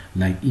drugs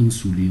like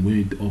insulin. When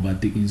you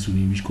overtake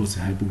insulin, which causes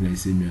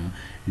hypoglycemia,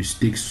 you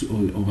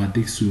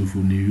overtake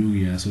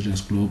sulfonylurea such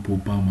as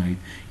chlorpropamide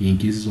in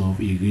cases of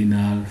a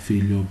renal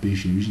failure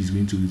patient, which is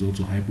going to result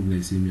to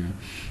hypoglycemia.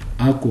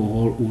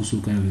 Alcohol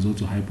also can result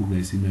to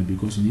hypoglycemia,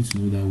 because you need to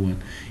know that what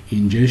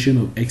ingestion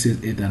of excess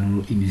ethanol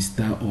in a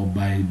starved or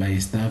by a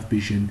starved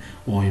patient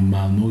or a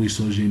malnourished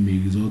surgeon may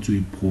result to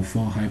a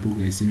profound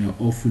hypoglycemia,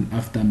 often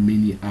after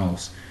many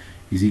hours.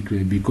 Is it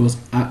clear? Because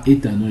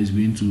ethanol is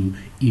going to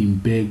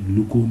impair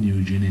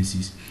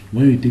gluconeogenesis.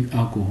 When you take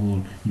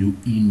alcohol, you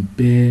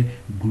impair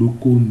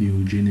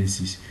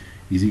gluconeogenesis.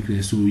 Is it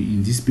clear? So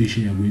in this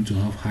patient, you are going to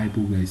have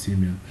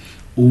hypoglycemia.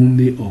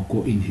 Only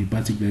occur in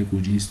hepatic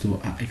glycogen store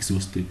are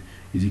exhausted.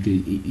 Is it clear?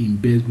 It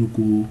impairs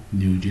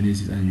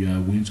gluconeogenesis and you are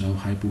going to have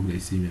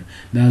hypoglycemia.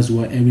 That's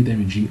why every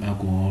time you drink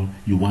alcohol,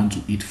 you want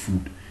to eat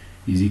food.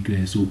 Is it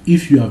clear? So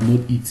if you have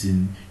not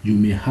eaten, you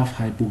may have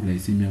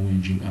hypoglycemia when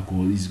you drink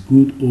alcohol. It's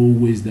good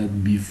always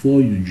that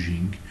before you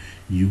drink,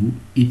 you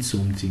eat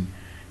something.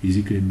 Is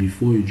it clear?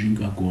 Before you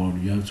drink alcohol,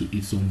 you have to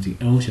eat something,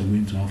 else you're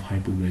going to have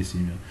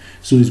hypoglycemia.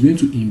 So it's going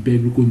to impair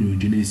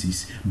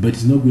gluconeogenesis, but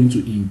it's not going to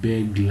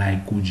impair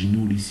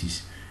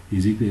glycogenolysis.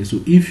 Is it clear?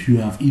 So if you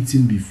have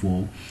eaten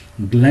before,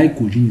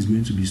 glycogen is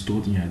going to be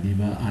stored in your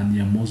liver and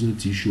your muscle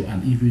tissue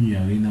and even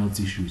your renal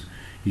tissues.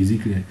 Is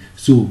it clear?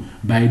 So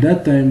by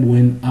that time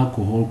when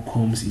alcohol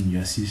comes in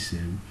your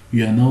system,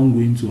 you are now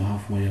going to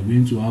have what? You're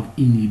going to have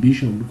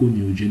inhibition of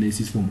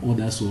gluconeogenesis from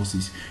other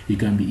sources. It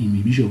can be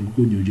inhibition of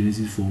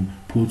gluconeogenesis from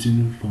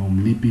protein,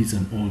 from lipids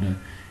and all that.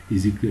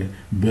 Is it clear?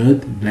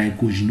 But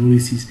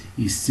glycogenolysis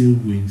is still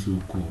going to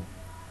occur.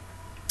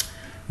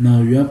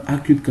 Now you have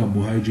acute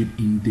carbohydrate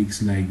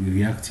intakes like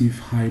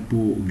reactive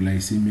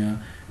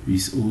hypoglycemia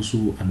is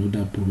also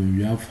another problem.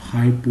 You have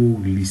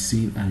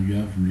hypoglycemia and you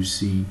have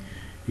leucine.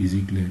 Is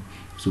it clear?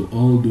 So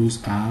all those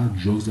are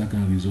drugs that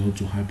can result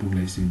to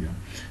hypoglycemia.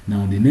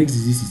 Now the next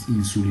disease is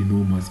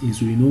insulinomas.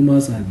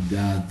 Insulinomas are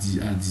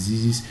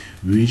diseases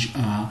which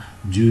are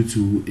due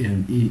to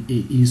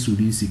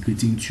insulin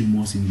secreting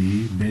tumors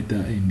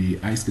in the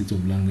islet of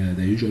Langerhans.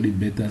 They're usually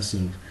beta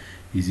cells.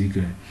 Is it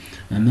clear?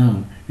 And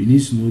now you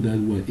need to know that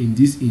in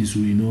these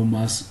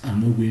insulinomas,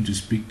 I'm not going to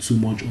speak too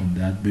much on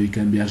that, but it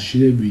can be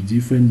associated with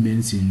different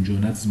main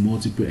syndrome, that's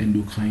multiple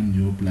endocrine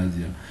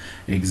neoplasia.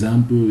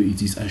 Example,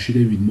 it is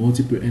associated with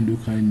multiple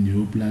endocrine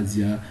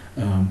neoplasia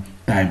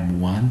type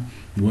 1,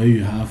 where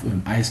you have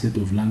islet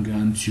of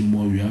Langerhans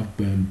tumor, you have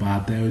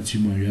parathyroid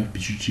tumor, you have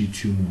pituitary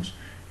tumors.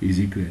 Is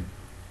it clear?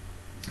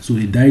 So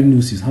the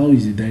diagnosis, how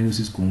is the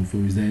diagnosis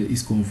confirmed? Is that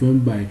it's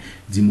confirmed by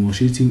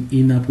demonstrating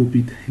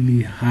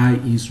inappropriately high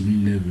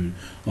insulin level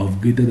of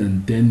greater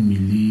than 10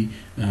 milli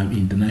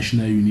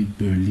international unit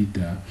per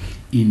liter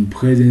in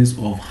presence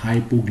of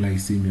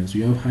hypoglycemia. So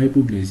you have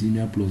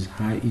hypoglycemia plus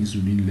high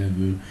insulin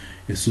level.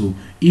 So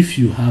if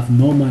you have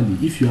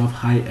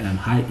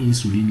high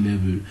insulin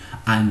level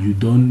and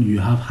you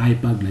have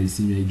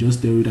hyperglycemia, it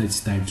just tells you that it's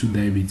type 2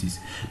 diabetes.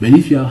 But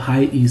if you have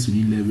high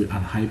insulin level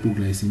and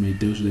hypoglycemia, it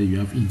tells you that you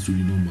have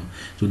insulinoma.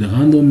 So the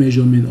random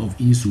measurement of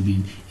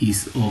insulin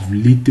is of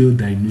little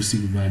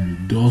diagnostic value.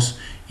 Thus,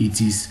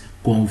 it is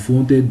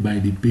confronted by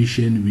the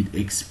patient with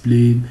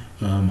explained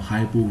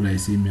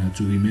hypoglycemia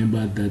to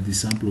remember that the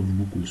sample of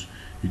glucose.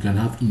 You can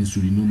have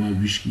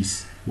insulinoma, which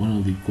is one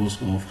of the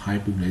cause of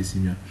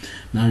hypoglycemia.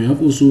 Now you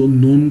have also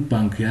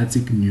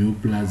non-pancreatic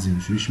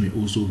neoplasms, which may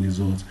also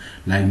result,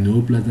 like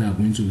neoplasms are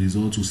going to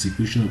result to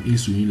secretion of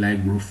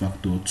insulin-like growth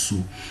factor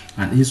 2,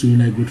 and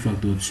insulin-like growth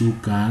factor 2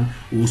 can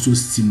also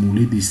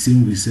stimulate the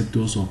same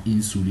receptors of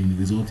insulin,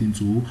 resulting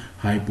to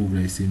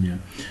hypoglycemia.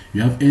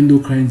 You have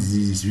endocrine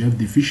diseases. You have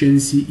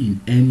deficiency in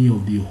any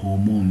of the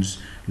hormones,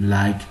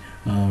 like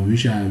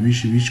which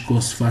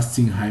cause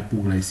fasting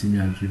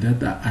hypoglycemia,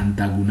 that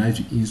antagonize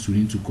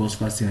insulin to cause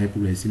fasting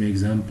hypoglycemia.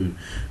 Example,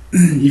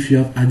 if you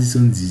have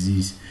Addison's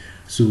disease,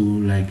 so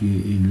like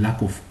in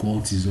lack of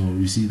cortisol,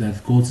 you see that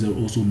cortisol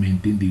also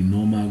maintain the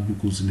normal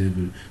glucose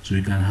level, so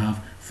you can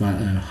have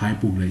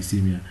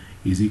hypoglycemia.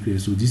 Is it clear?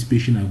 So this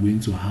patient are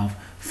going to have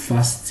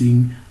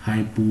fasting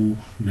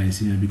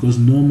hypoglycemia, because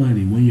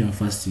normally when you are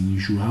fasting, you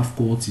should have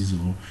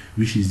cortisol,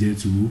 which is there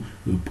to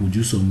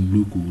produce some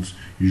glucose.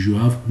 You should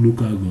have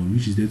glucagon,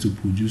 which is there to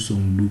produce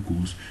some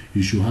glucose.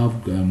 You should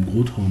have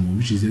growth hormone,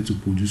 which is there to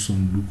produce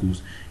some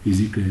glucose.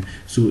 Is it clear?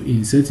 So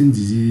in certain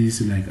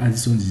diseases like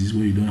Addison's disease,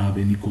 where you don't have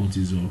any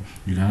cortisol,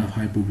 you can have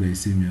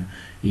hypoglycemia.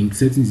 In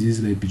certain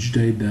diseases like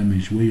pituitary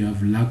damage, where you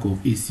have lack of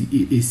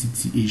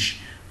ACTH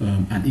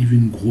and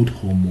even growth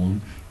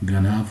hormone, you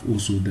can have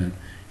also that.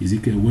 Is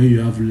it clear? Where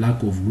you have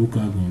lack of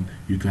glucagon,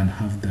 you can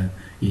have that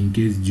in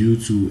case due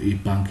to a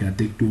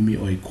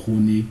pancreatectomy or a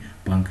chronic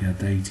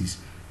pancreatitis.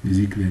 Is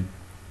it clear?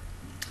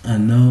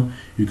 And now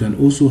you can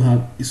also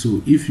have,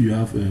 so if you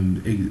have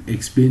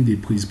explained the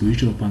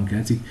predisposition of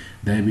pancreatic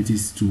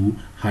diabetes to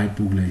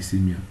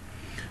hypoglycemia.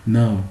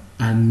 Now,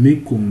 and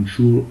make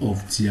control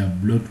of their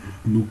blood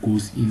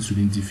glucose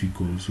insulin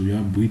difficult. So you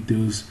have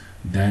Brittle's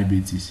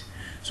diabetes.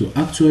 So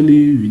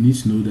actually, we need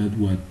to know that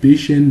what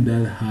patients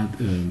that have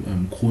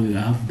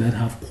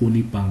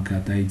chronic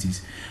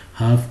pancreatitis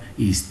have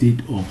a state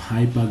of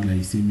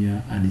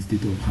hyperglycemia and a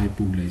state of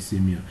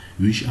hypoglycemia,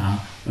 which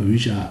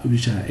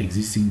are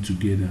existing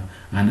together.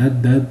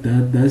 And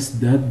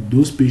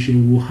those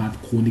patients who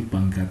had chronic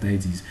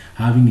pancreatitis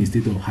having a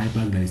state of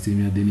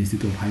hyperglycemia, then a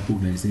state of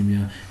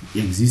hypoglycemia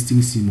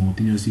existing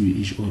simultaneously with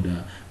each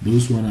other,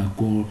 those one are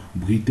called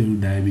brittle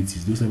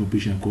diabetes. Those type of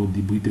patients are called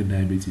the brittle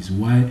diabetes.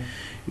 Why?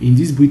 In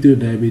this brittle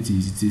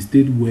diabetes, it's a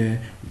state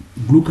where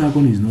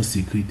glucagon is not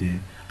secreted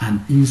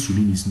and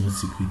insulin is not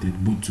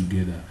secreted both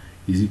together.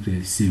 Is it clear?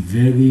 It's a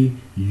very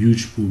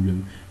huge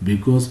problem,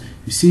 because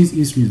since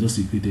insulin is not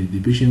secreted,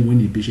 when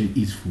the patient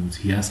eats food,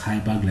 he has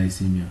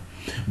hyperglycemia.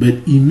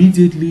 But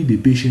immediately the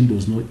patient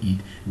does not eat,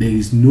 there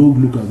is no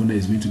glucagon that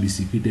is going to be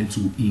secreted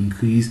to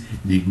increase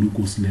the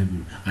glucose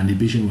level, and the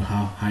patient will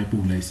have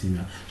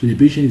hypoglycemia. So the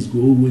patient is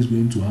always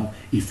going to have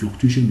a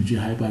fluctuation between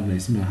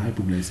hyperglycemia and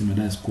hypoglycemia.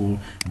 That's called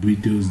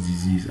Brittle's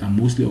disease, and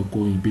mostly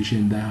occur in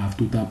patients that have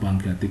total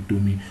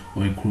pancreatectomy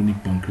or a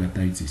chronic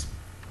pancreatitis.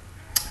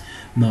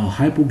 Now,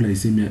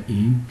 hypoglycemia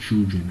in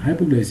children.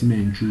 Hypoglycemia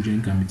in children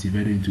can be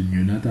divided into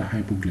neonatal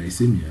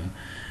hypoglycemia,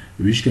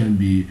 which can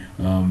be,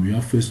 you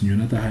have first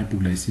neonatal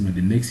hypoglycemia,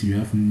 the next you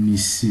have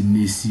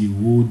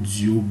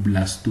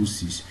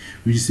nesirodioblastoses,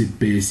 which is a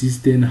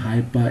persistent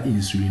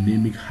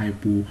hyperinsulinemic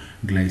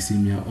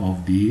hypoglycemia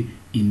of the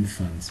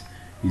infants.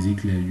 Is it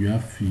clear? You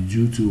have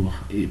due to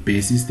a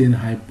persistent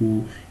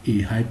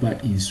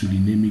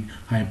hyperinsulinemic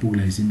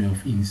hypoglycemia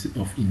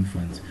of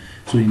infants.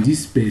 So in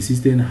this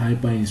persistent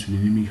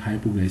hyperinsulinemic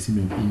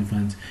hypoglycemia of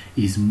infants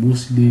is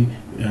mostly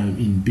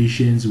in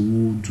patients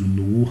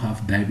who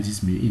have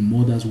diabetes, in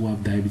mothers who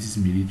have diabetes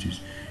mellitus.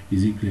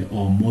 Is it clear?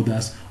 Or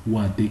mothers who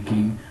are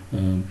taking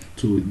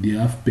so they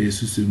have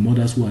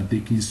mothers who are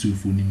taking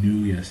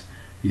sulfonylureas.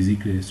 Is it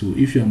clear? So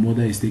if your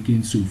mother is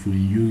taking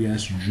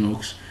sulfonylureas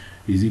drugs,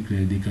 is it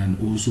clear, they can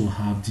also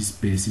have this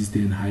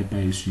persistent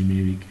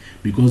hyperinsulinemic,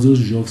 because those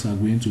drugs are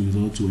going to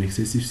result to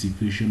excessive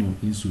secretion of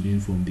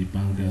insulin from the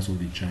pancreas of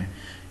the child.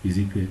 Is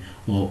it clear?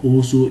 Or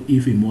also,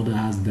 if a mother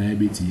has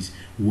diabetes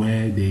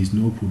where there is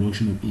no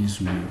production of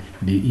insulin,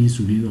 the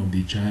insulin of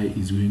the child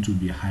is going to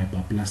be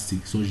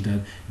hyperplastic, such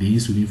that the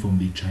insulin from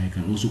the child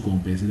can also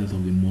compensate that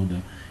of the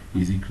mother.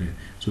 Is it clear?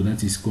 So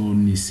that is called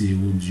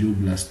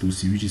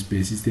nesirodioblastoses, which is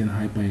persistent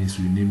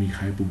hyperinsulinemic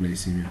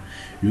hypoglycemia.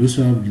 We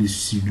also have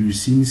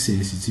glucine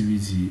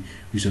sensitivity,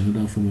 which is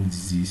another form of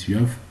disease. You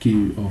have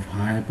case of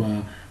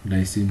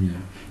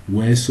hyperglycemia,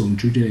 where some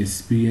children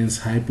experience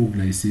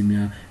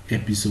hypoglycemia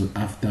episode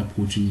after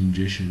protein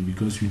injection,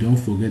 because we don't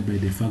forget by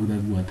the fact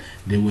that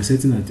there were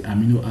certain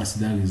amino acids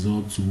that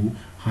result to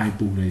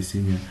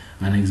hypoglycemia.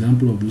 An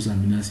example of those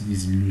amino acids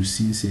is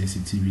glucine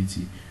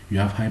sensitivity. You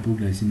have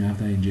hypoglycemia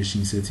after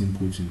ingesting certain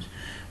proteins.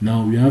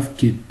 Now we have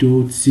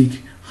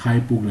ketotic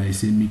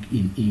hypoglycemic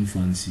in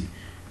infancy.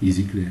 Is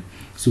it clear?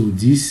 So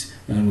this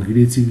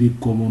relatively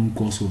common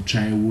cause of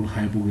childhood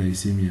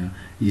hypoglycemia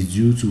is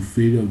due to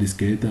failure of the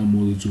skeletal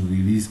muscle to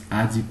release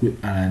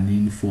adequate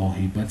alanine for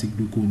hepatic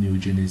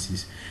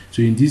gluconeogenesis.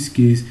 So in this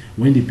case,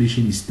 when the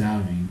patient is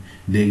starving,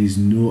 there is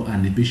no,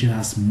 and the patient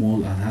has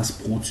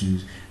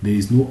proteins, there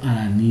is no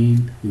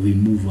alanine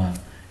removal.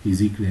 Is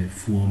it clear?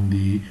 From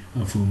the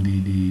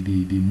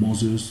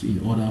muscles, in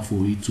order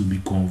for it to be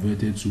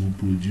converted to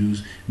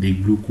produce the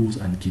glucose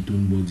and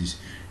ketone bodies.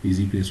 Is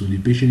it clear? So the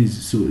patient it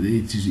is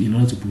in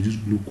order to produce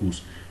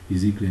glucose.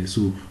 Is it clear?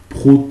 So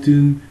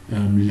protein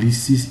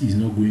lysis is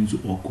not going to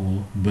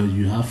occur, but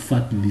you have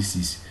fat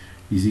lysis.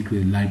 Is it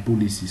clear?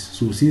 Lipolysis.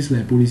 So since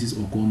lipolysis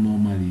occur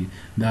normally,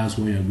 that's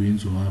why you are going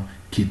to have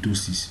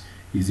ketosis.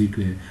 Is it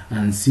clear?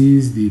 And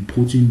since the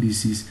protein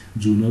lysis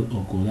do not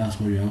occur, that's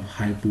why you have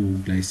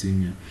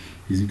hypoglycemia.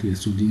 Is it clear?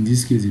 So in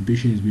this case, the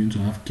patient is going to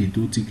have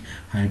ketotic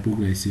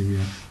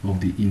hypoglycemia of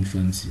the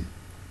infancy.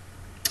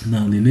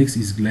 Now the next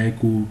is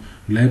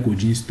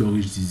glycogen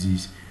storage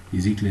disease.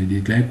 Is it clear?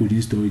 The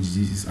glycogen storage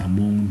disease is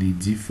among the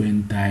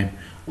different type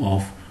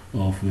of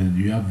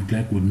you have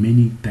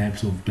many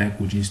types of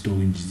glycogen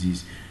storage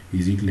disease.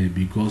 Is it clear?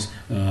 Because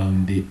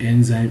the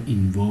enzyme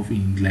involved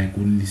in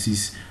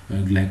glycolysis,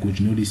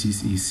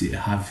 glycogenolysis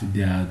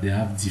they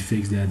have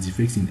defects. There are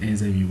defects in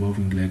enzyme involved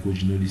in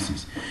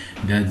glycogenolysis.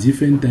 There are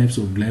different types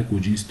of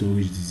glycogen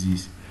storage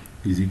disease.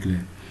 Is it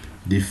clear?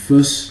 The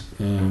first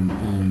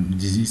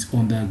disease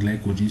under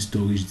glycogen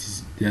storage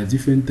disease. There are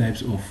different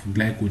types of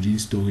glycogen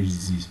storage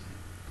disease.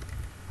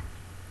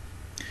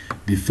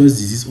 The first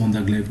disease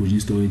under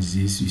glycogen storage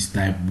disease is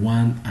type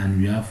 1,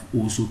 and we have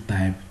also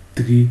type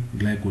 3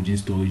 glycogen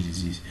storage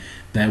disease.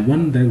 Type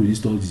 1 glycogen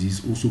storage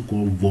disease, also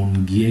called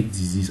von Gierke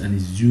disease, and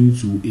is due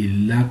to a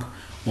lack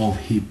of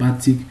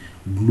hepatic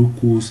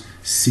glucose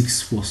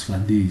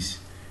 6-phosphatase.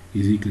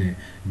 Is it clear?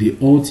 The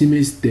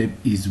ultimate step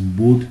is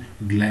both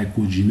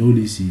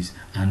glycogenolysis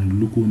and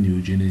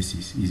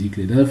gluconeogenesis. Is it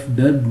clear?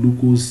 That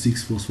glucose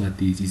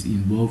 6-phosphatase is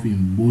involved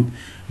in both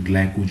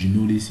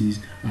glycogenolysis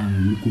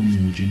and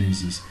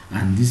gluconeogenesis,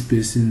 and this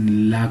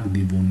person lacks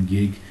the von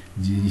Gierke.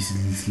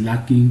 Is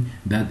lacking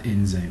that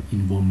enzyme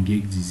in von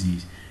Gierke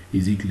disease.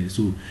 Is it clear?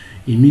 So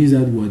it means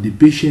that the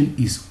patient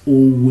is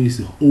always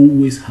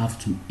have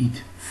to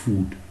eat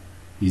food.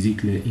 Is it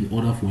clear? In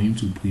order for him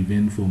to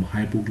prevent from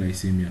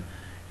hypoglycemia.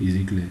 Is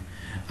it clear?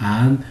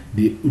 And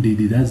the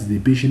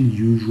patient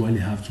usually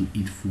have to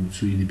eat food,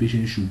 so the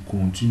patient should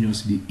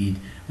continuously eat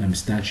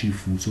starchy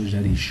food, such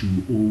that he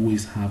should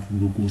always have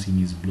glucose in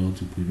his blood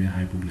to prevent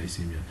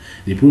hypoglycemia.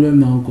 The problem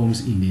now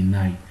comes in the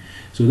night.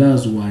 So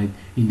that's why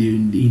in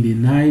the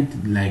night,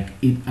 like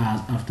 8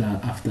 hours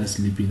after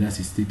sleeping, that's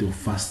a state of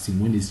fasting.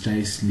 When the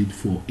child sleeps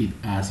for 8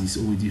 hours, he's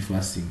already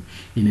fasting.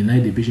 In the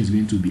night, the patient is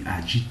going to be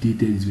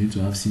agitated, he's going to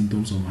have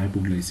symptoms of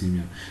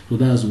hypoglycemia. So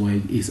that's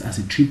why it's as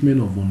a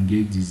treatment of von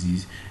Gogh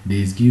disease,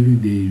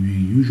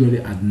 usually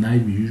at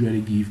night we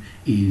usually give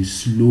a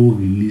slow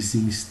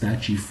releasing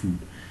starchy food.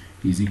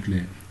 Is it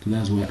clear? So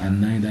that's why at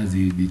night, that's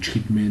the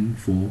treatment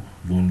for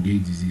von Gogh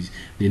disease.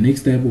 The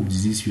next type of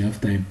disease, you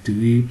have type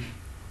 3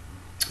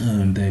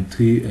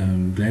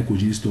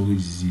 glycogen storage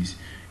disease.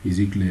 Is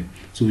it clear?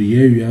 So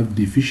here you have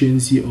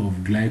deficiency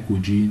of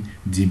glycogen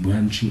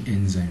debranching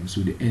enzyme.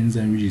 So the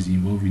enzyme which is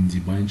involved in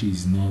debranching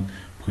is not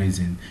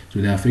present.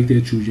 So the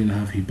affected children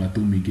have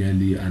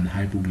hepatomegaly and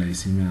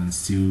hypoglycemia, and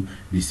still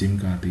the same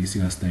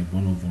characteristic as type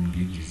 1 of von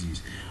Gogh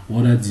disease.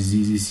 Other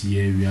diseases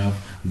here, we have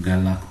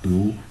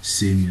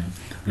galactosemia.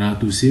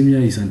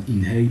 Galactosemia is an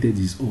inherited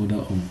disorder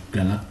of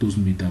galactose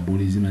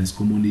metabolism and is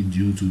commonly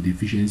due to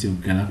deficiency of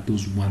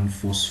galactose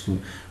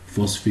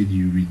 1-phosphate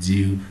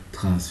uridyl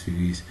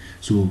transferase.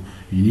 So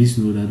you need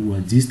to know that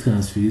what this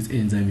transferase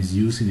enzyme is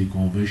used in the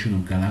conversion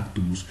of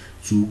galactose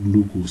to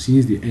glucose.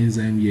 Since the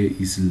enzyme here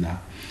is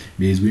lacked,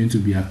 there is going to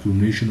be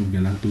accumulation of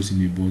galactose in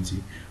the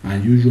body,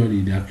 and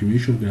usually the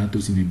accumulation of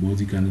galactose in the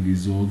body can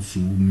result to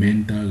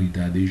mental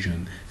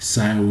retardation,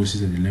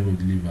 cirrhosis at the level of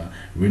the liver,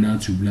 renal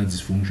tubular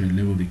dysfunction at the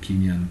level of the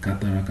kidney, and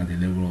cataract at the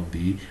level of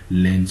the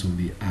lens of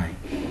the eye.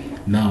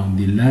 Now,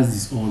 the last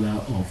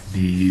disorder of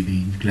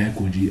the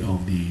glycogen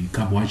of the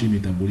carbohydrate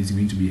metabolism is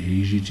going to be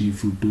hereditary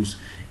fructose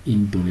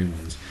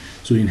intolerance.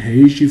 So in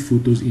hereditary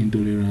fructose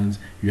intolerance,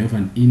 you have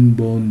an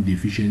inborn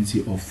deficiency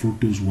of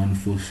fructose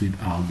 1-phosphate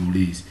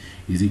aldolase.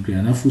 Is it clear?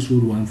 And that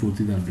fructose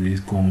 1-phosphate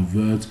aldolase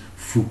converts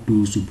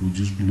fructose to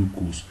produce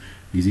glucose.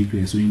 Is it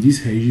clear? So in this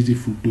hereditary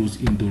fructose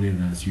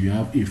intolerance, you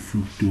have a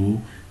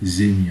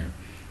fructosemia.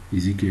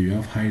 Is it clear? You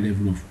have high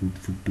level of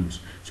fructose.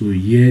 So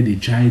here the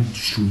child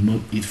should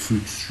not eat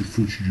fruit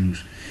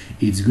juice.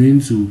 It's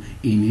going to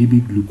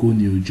inhibit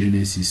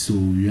gluconeogenesis. So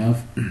you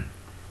have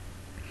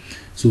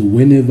so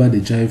whenever the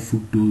child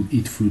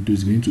eats fructose,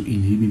 it's going to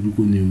inhibit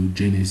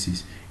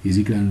gluconeogenesis. Is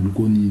it clear? And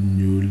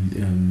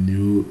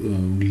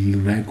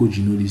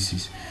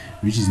glycogenolysis,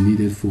 which is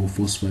needed for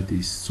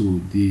phosphatase. So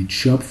the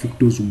sharp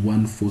fructose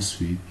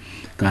 1-phosphate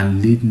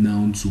can lead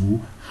now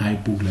to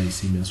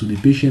hypoglycemia. So the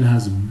patient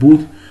has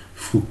both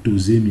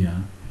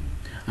fructosemia,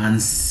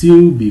 and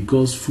still,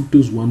 because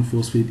fructose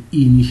 1-phosphate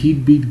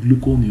inhibit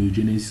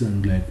gluconeogenesis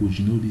and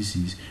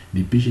glycogenolysis,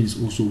 the patient is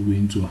also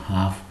going to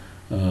have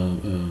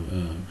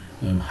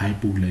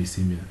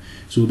hypoglycemia.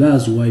 So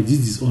that's why this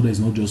disorder is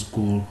not just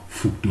called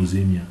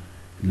fructosemia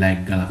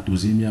like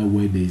galactosemia,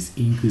 where there is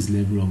increased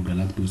level of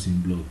galactose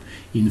in blood.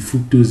 In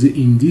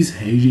this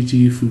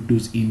hereditary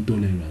fructose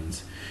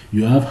intolerance,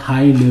 you have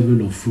high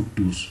level of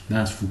fructose,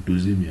 that's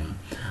fructosemia,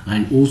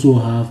 and you also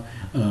have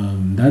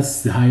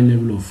that's the high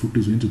level of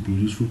fructose going to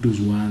produce fructose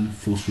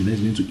 1-phosphate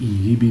that's going to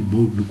inhibit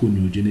both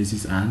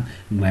gluconeogenesis and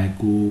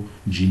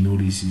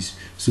glycogenolysis.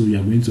 So you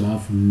are going to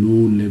have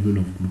low level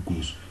of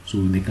glucose. So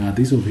the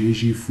characteristics of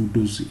hereditary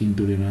fructose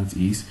intolerance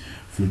is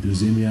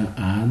fructosemia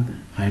and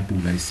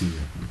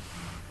hypoglycemia.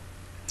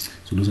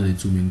 So those are the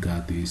two main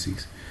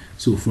characteristics.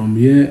 So from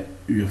here,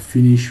 we are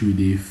finished with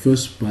the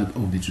first part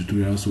of the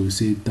tutorial. So we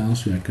say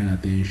thanks for your kind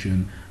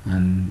attention,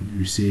 and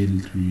we say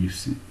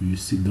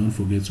don't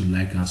forget to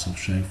like and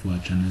subscribe for our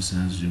channel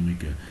Science Video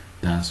Maker.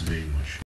 Thanks very much.